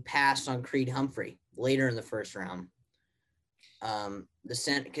you pass on Creed Humphrey later in the first round? The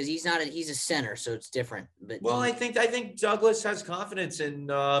center, because he's a center, so it's different. But I think Douglas has confidence in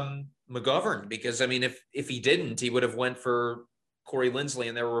McGovern, because I mean, if he didn't, he would have went for Corey Linsley,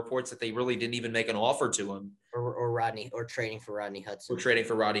 and there were reports that they really didn't even make an offer to him, or trading for Rodney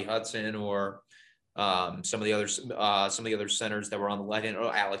Hudson, or some of the other centers that were on the left end.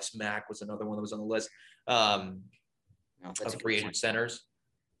 Alex Mack was another one that was on the list. Of free agent centers.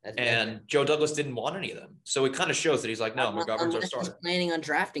 And Joe Douglas didn't want any of them. So it kind of shows that he's like, no, McGovern's our starter. He's planning on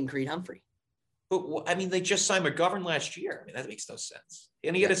drafting Creed Humphrey. But I mean, they just signed McGovern last year. I mean, that makes no sense.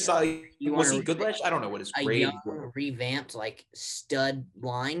 And he had was he good last year? I don't know what his grade was. Revamped like stud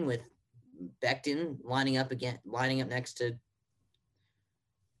line with Becton lining up next to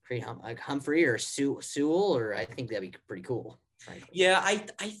Creed Humphrey or Sewell, or I think that'd be pretty cool. Frankly. Yeah, I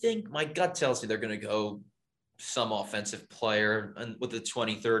think my gut tells me they're going to go some offensive player and with the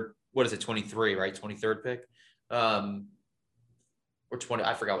 23rd what is it, 23, right? 23rd pick. Or 20,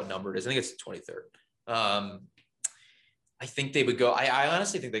 I forgot what number it is. I think it's the 23rd. I think they would go. I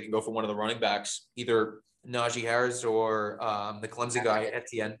honestly think they can go for one of the running backs, either Najee Harris or the Clemson guy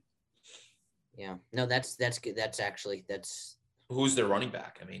Etienne. Yeah, no, that's good. That's who's their running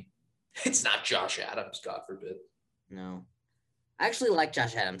back. I mean, it's not Josh Adams, God forbid. No, I actually like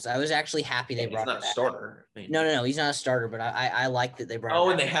Josh Adams. I was actually happy they brought him back. He's not a starter. I mean, no, he's not a starter, but I like that they brought. Oh,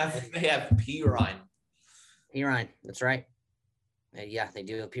 him and back. they have P. Ryan. P. Ryan, that's right. Yeah, they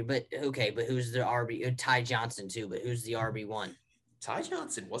do. But okay, but who's the RB? Ty Johnson too, but who's the RB1? Ty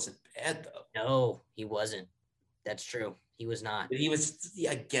Johnson wasn't bad though. No, he wasn't. That's true. He was not. But he was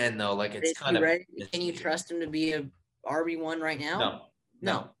again though. Like it's kind of. Can you trust him to be a RB1 right now?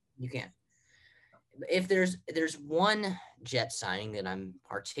 No, you can't. If there's one Jet signing that I'm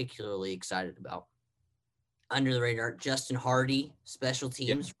particularly excited about, under the radar, Justin Hardy, special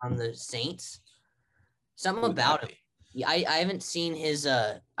teams from the Saints. Something about him. Yeah, I haven't seen his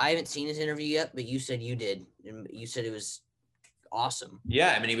interview yet, but you said you did. And you said it was awesome.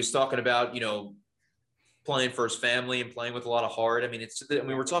 Yeah, I mean, he was talking about, playing for his family and playing with a lot of heart. I mean,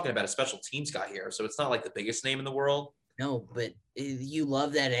 we're talking about a special teams guy here, so it's not like the biggest name in the world. No, but you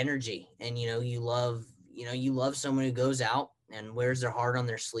love that energy, and you love someone who goes out and wears their heart on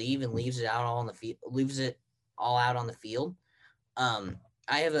their sleeve and leaves it out all on the field, leaves it all out on the field. I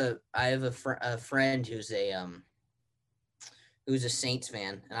have a friend who's a Saints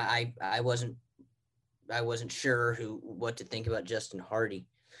fan, and I wasn't sure what to think about Justin Hardy,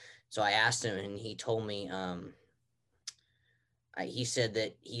 so I asked him, and he told me he said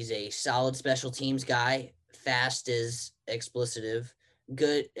that he's a solid special teams guy, fast as expletive,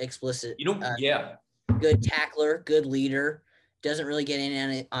 good explicit, good tackler, good leader. Doesn't really get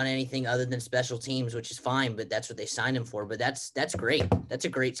in on anything other than special teams, which is fine, but that's what they signed him for. But that's great. That's a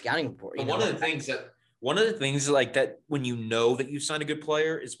great scouting report. One of the things like that, when you know that you signed a good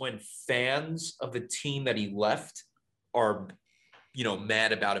player, is when fans of the team that he left are,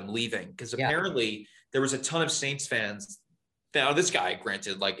 mad about him leaving. Because apparently there was a ton of Saints fans. Now, this guy,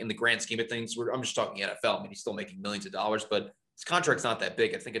 granted, like in the grand scheme of things, I'm just talking NFL. I mean, he's still making millions of dollars, but his contract's not that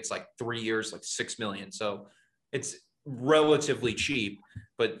big. I think it's like 3 years, like $6 million. So it's relatively cheap.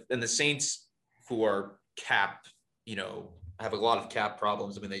 But then the Saints, who are cap, have a lot of cap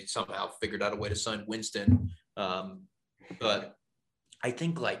problems. I mean, they somehow figured out a way to sign Winston. But I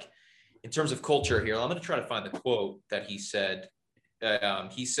think, like, in terms of culture here, I'm going to try to find the quote that he said.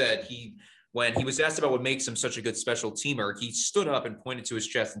 When he was asked about what makes him such a good special teamer, he stood up and pointed to his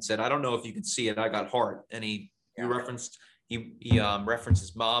chest and said, "I don't know if you can see it. I got heart." And he referenced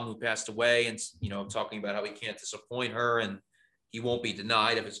his mom who passed away, and talking about how he can't disappoint her, and he won't be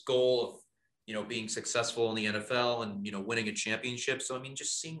denied of his goal of being successful in the NFL and winning a championship. So I mean,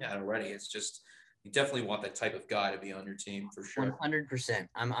 just seeing that already, it's just, you definitely want that type of guy to be on your team for sure. 100%.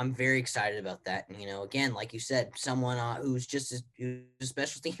 I'm very excited about that. And again, like you said, someone who's a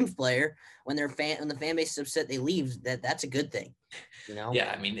special teams player, when the fan base is upset, they leave. That's a good thing.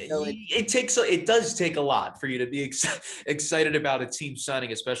 Yeah, I mean, it does take a lot for you to be excited about a team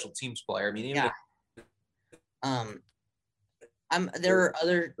signing a special teams player. I mean, there are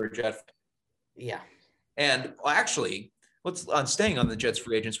other. Yeah. And actually, staying on the Jets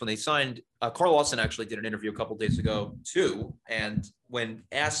free agents, when they signed, Carl Lawson actually did an interview a couple days ago too. And when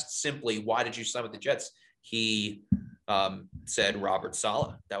asked simply, why did you sign with the Jets? He said Robert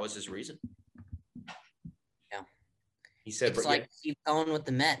Saleh. That was his reason. Yeah. He said, it's like Steve Cohen with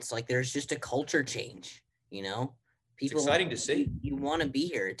the Mets. Like, there's just a culture change, People, it's exciting to see. You want to be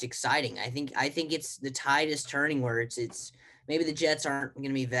here. It's exciting. I think it's the tide is turning where it's maybe the Jets aren't going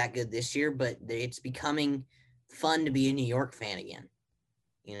to be that good this year, but it's becoming fun to be a New York fan again,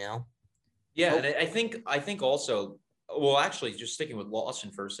 Yeah, and I think also, well, actually, just sticking with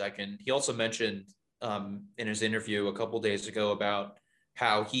Lawson for a second, he also mentioned in his interview a couple of days ago about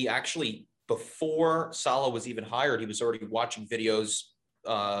how he actually, before Saleh was even hired, he was already watching videos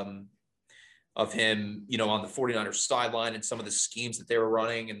of him, on the 49ers sideline and some of the schemes that they were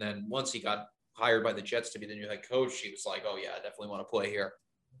running. And then once he got hired by the Jets to be the new head coach, he was like, "Oh yeah, I definitely want to play here."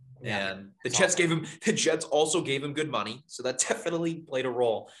 Yeah, and the Jets also gave him good money. So that definitely played a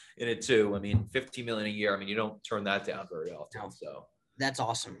role in it too. I mean, $15 million a year. I mean, you don't turn that down very often. No, so that's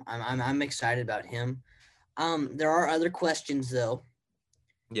awesome. I'm excited about him. There are other questions though.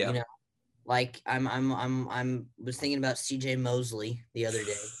 Yeah. Like I was thinking about CJ Mosley the other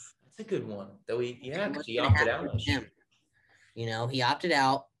day. That's a good one. Though he opted out. He opted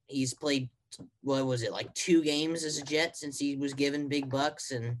out. He's played, what was it, like 2 games as a Jet since he was given big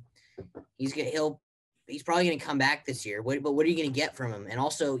bucks, and he'll he's probably going to come back this year. But what are you going to get from him? And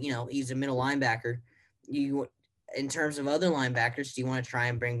also, he's a middle linebacker. In terms of other linebackers, do you want to try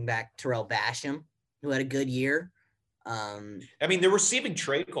and bring back Terrell Basham, who had a good year? They're receiving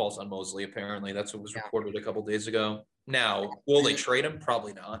trade calls on Mosley, apparently. That's what was reported a couple days ago. Now, will they trade him?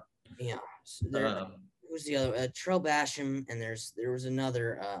 Probably not. Yeah. So who's the other? Terrell Basham, and there was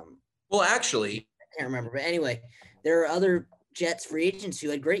another. Well, actually, I can't remember. But anyway, there are other Jets free agents who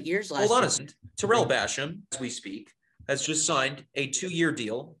had great years last year. Hold on a second. Terrell Basham, as we speak, has just signed a 2-year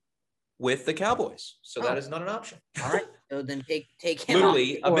deal with the Cowboys. So that is not an option. All right. So then take him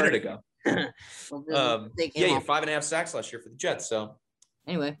literally a minute ago. Well, 5.5 sacks last year for the Jets. So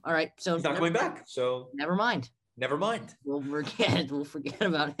anyway, all right. So he's not coming back. So never mind. We'll forget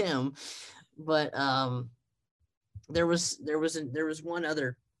about him. But there was one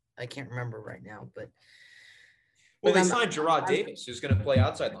other, I can't remember right now, but they signed Gerard Davis, who's going to play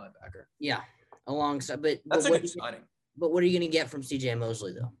outside linebacker. Yeah, alongside. But that's a good signing. But what are you going to get from CJ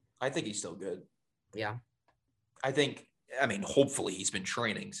Mosley though? I think he's still good. Yeah. Hopefully he's been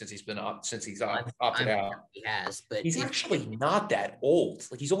training since he's opted out. He has, but he's actually not that old.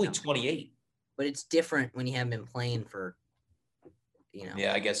 Like he's only 28. But it's different when you haven't been playing for,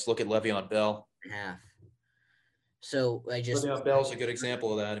 Yeah, I guess look at Le'Veon Bell. Half. So Le'Veon Bell's a good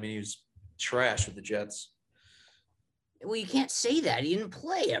example of that. He was trash with the Jets. Well, you can't say that. He didn't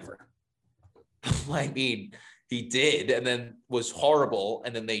play ever. He did, and then was horrible,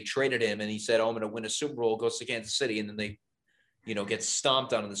 and then they traded him, and he said, I'm going to win a Super Bowl, goes to Kansas City, and then they, get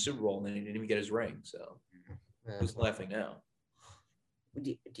stomped out of the Super Bowl, and then he didn't even get his ring. So who's laughing now?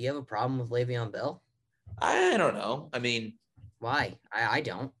 Do you have a problem with Le'Veon Bell? I don't know. Why? I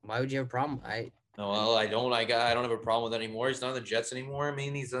don't. Why would you have a problem? I don't. I don't have a problem with it anymore. He's not in the Jets anymore.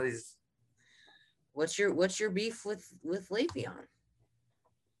 He's. What's your beef with Le'Veon?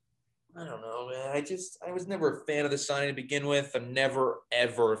 I don't know, man. I was never a fan of the signing to begin with. I'm never,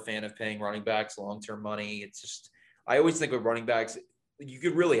 ever a fan of paying running backs long-term money. It's just, I always think with running backs, you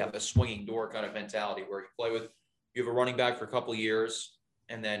could really have a swinging door kind of mentality where you have a running back for a couple of years,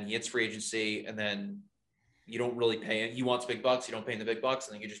 and then he hits free agency, and then you don't really pay him. He wants big bucks. You don't pay him the big bucks,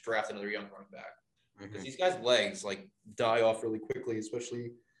 and then you just draft another young running back. Because these guys' legs die off really quickly,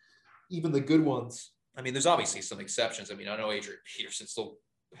 especially even the good ones. There's obviously some exceptions. I know Adrian Peterson's still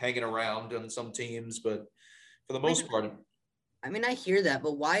hanging around on some teams, but for the most part. I hear that,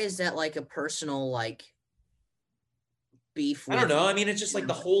 but why is that a personal beef? I don't know. It's just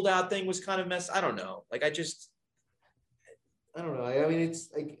the holdout thing was kind of messed. I don't know. I don't know. It's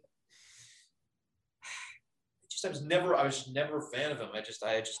I was never a fan of him. I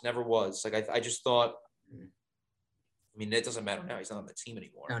just never was. I just thought, it doesn't matter now. He's not on the team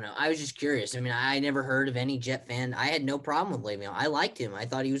anymore. No. I was just curious. I never heard of any Jet fan. I had no problem with Le'Veon. I liked him. I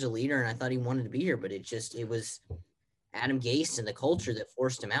thought he was a leader, and I thought he wanted to be here. But it was Adam Gase and the culture that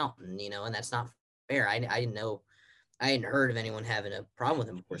forced him out, and and that's not fair. I didn't know. I hadn't heard of anyone having a problem with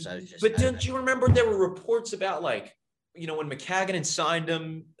him before. So I was just. But don't you remember there were reports about when McKagan signed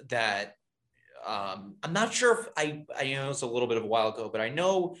him that. I'm not sure if I know it's a little bit of a while ago, but I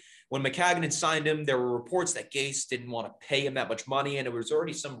know when McKagan had signed him, there were reports that Gase didn't want to pay him that much money, and there was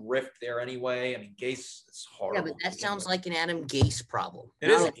already some rift there anyway. Gase is horrible. Yeah, but that sounds like an Adam Gase problem.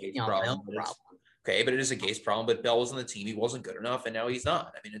 It is a Gase problem. Okay, but it is a Gase problem. But Bell was on the team; he wasn't good enough, and now he's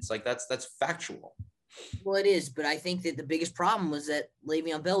not. It's that's factual. Well, it is, but I think that the biggest problem was that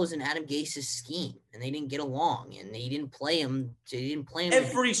Le'Veon Bell was in Adam Gase's scheme, and they didn't get along, and he didn't play him.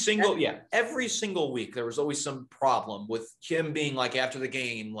 Every single week. There was always some problem with him being after the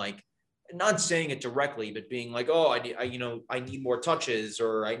game, not saying it directly, but being I need more touches,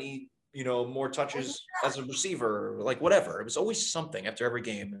 or I need more touches as a receiver, or whatever. It was always something after every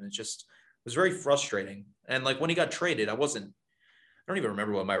game, and it was very frustrating. And when he got traded, I don't even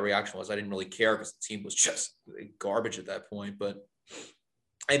remember what my reaction was. I didn't really care because the team was just garbage at that point. But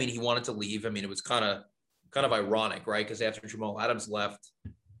he wanted to leave. It was kind of ironic, right? Because after Jamal Adams left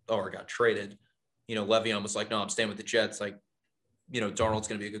or got traded, Le'Veon was no, I'm staying with the Jets. Darnold's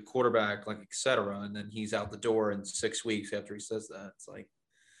going to be a good quarterback, et cetera. And then he's out the door in 6 weeks after he says that. It's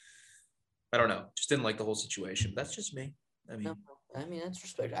I don't know. Just didn't like the whole situation. But that's just me. That's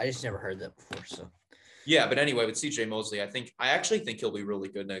respect. I just never heard that before. So. Yeah, but anyway, with CJ Mosley, I actually think he'll be really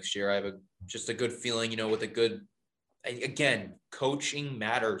good next year. I have just a good feeling, with a good, again, coaching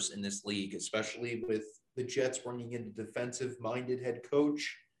matters in this league, especially with the Jets bringing in a defensive-minded head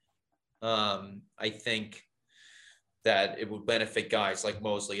coach. I think that it would benefit guys like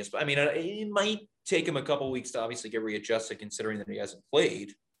Mosley. It might take him a couple of weeks to obviously get readjusted, considering that he hasn't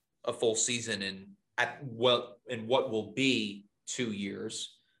played a full season in what will be 2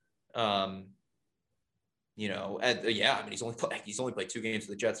 years. I mean, he's only played 2 games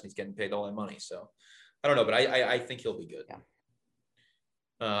for the Jets and he's getting paid all that money. So I don't know, but I think he'll be good. Yeah.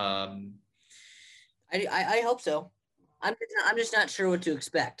 I hope so. I'm just not sure what to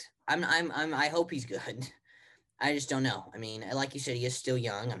expect. I hope he's good. I just don't know. I mean, like you said, he is still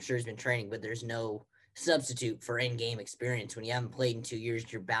young. I'm sure he's been training, but there's no substitute for in-game experience. When you haven't played in 2 years,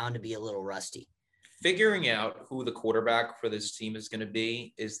 you're bound to be a little rusty. Figuring out who the quarterback for this team is going to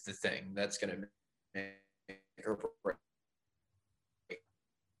be is the thing that's going to make or break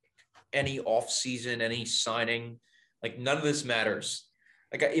any offseason, any signing. Like, none of this matters.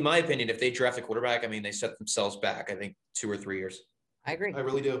 Like, in my opinion, if they draft a quarterback, I mean, they set themselves back, I think, 2 or 3 years. I agree. I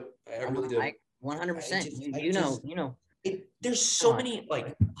really do. I really do. 100%. There's so many,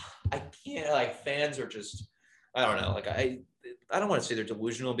 like, I can't, like, fans are just, I don't know. Like, I don't want to say they're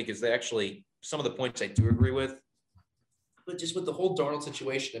delusional because they actually, some of the points I do agree with. But just with the whole Darnold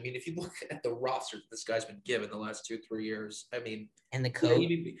situation, I mean, if you look at the roster that this guy's been given the last 2-3 years, I mean, and the code,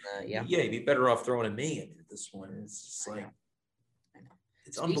 you'd be better off throwing at me. I mean, at this point, it's just like, I know.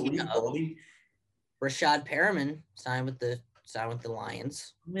 It's unbelievable. Rashad Perriman signed with the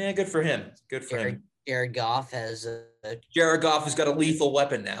Lions. Yeah, good for him. Good for him. Jared Goff has got a lethal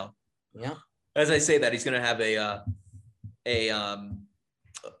weapon now. Yeah. As I say that, he's going to have a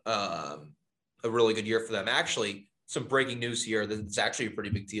really good year for them. Actually, some breaking news here that's actually a pretty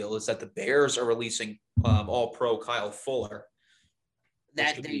big deal is that the Bears are releasing All-Pro Kyle Fuller.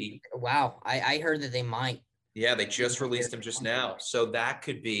 Wow. I heard that they might. Yeah, they just released him just now. So that's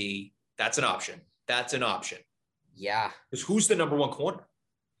an option. That's an option. Yeah. Because who's the number 1 corner?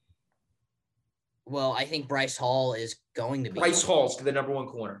 Well, I think Bryce Hall is going to be. Bryce Hall's the number 1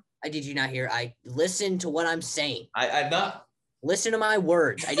 corner. Did you not hear? I listen to what I'm saying. I'm not. Listen to my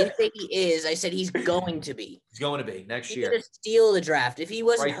words. I didn't say he is. I said he's going to be. He's going to be next year. He's going to steal the draft. If he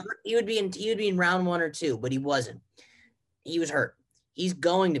wasn't hurt, he would be in round 1 or 2, but he wasn't. He was hurt. He's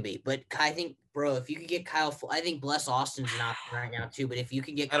going to be. But I think, bro, if you could get I think Bless Austin's an option right now too. But if you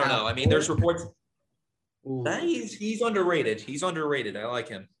can get, I don't know. I mean, there's reports. He's underrated. He's underrated. I like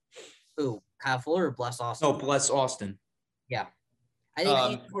him. Who? Kyle Fuller or Bless Austin? No, Bless Austin. Yeah, I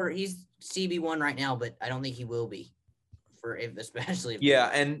think he's CB1 right now, but I don't think he will be. Especially.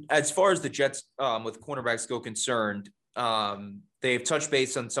 And as far as the Jets with cornerbacks go concerned, they've touched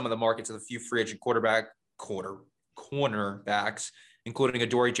base on some of the markets of a few free agent cornerbacks, including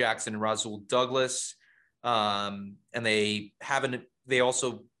Adoree Jackson and Rasul Douglas. And they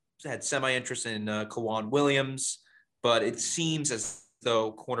also had semi-interest in Kawan Williams, but it seems as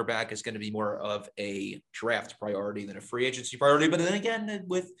though cornerback is going to be more of a draft priority than a free agency priority. But then again,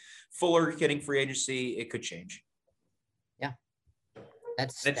 with Fuller getting free agency, it could change. Yeah,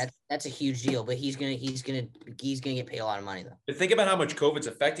 that's a huge deal. But he's gonna get paid a lot of money though. But think about how much COVID's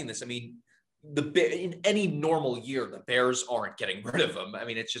affecting this. I mean, in any normal year, the Bears aren't getting rid of him. I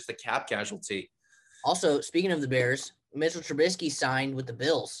mean, it's just a cap casualty. Also, speaking of the Bears, Mitchell Trubisky signed with the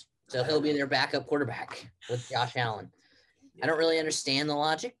Bills, so he'll be their backup quarterback with Josh Allen. I don't really understand the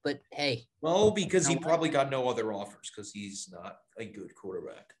logic, but hey. Well, because he probably got no other offers because he's not a good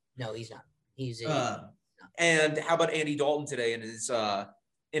quarterback. No, he's not. And how about Andy Dalton today in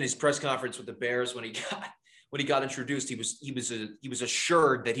his press conference with the Bears when he got introduced? He was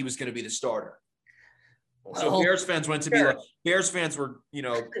assured that he was going to be the starter. So Bears fans went to be like Bears fans were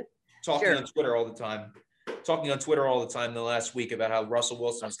talking on Twitter all the time the last week about how Russell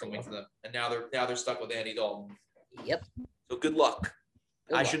Wilson was coming to them, and now they're stuck with Andy Dalton. Yep. So good luck.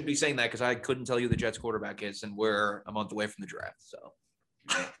 I shouldn't be saying that because I couldn't tell you who the Jets quarterback is, and we're a month away from the draft. So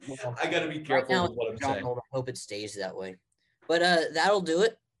I got to be careful with what I'm saying. I hope it stays that way. But that'll do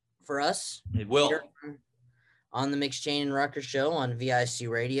it for us. It will. On the McShane and Rucker show on VIC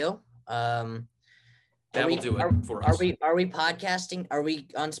Radio. That will do it for us. Are we podcasting? Are we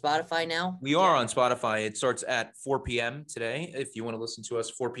on Spotify now? We are on Spotify. It starts at 4 p.m. today. If you want to listen to us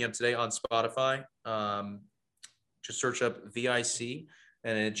 4 p.m. today on Spotify, just search up VIC,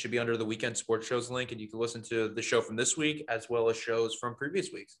 and it should be under the Weekend Sports Shows link, and you can listen to the show from this week as well as shows from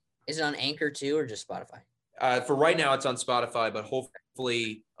previous weeks. Is it on Anchor too, or just Spotify? For right now, it's on Spotify, but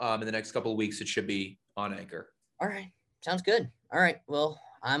hopefully in the next couple of weeks, it should be on Anchor. All right. Sounds good. All right. Well,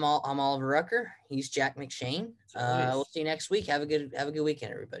 I'm Oliver Rucker. He's Jack McShane. We'll see you next week. Have a good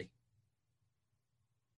weekend, everybody.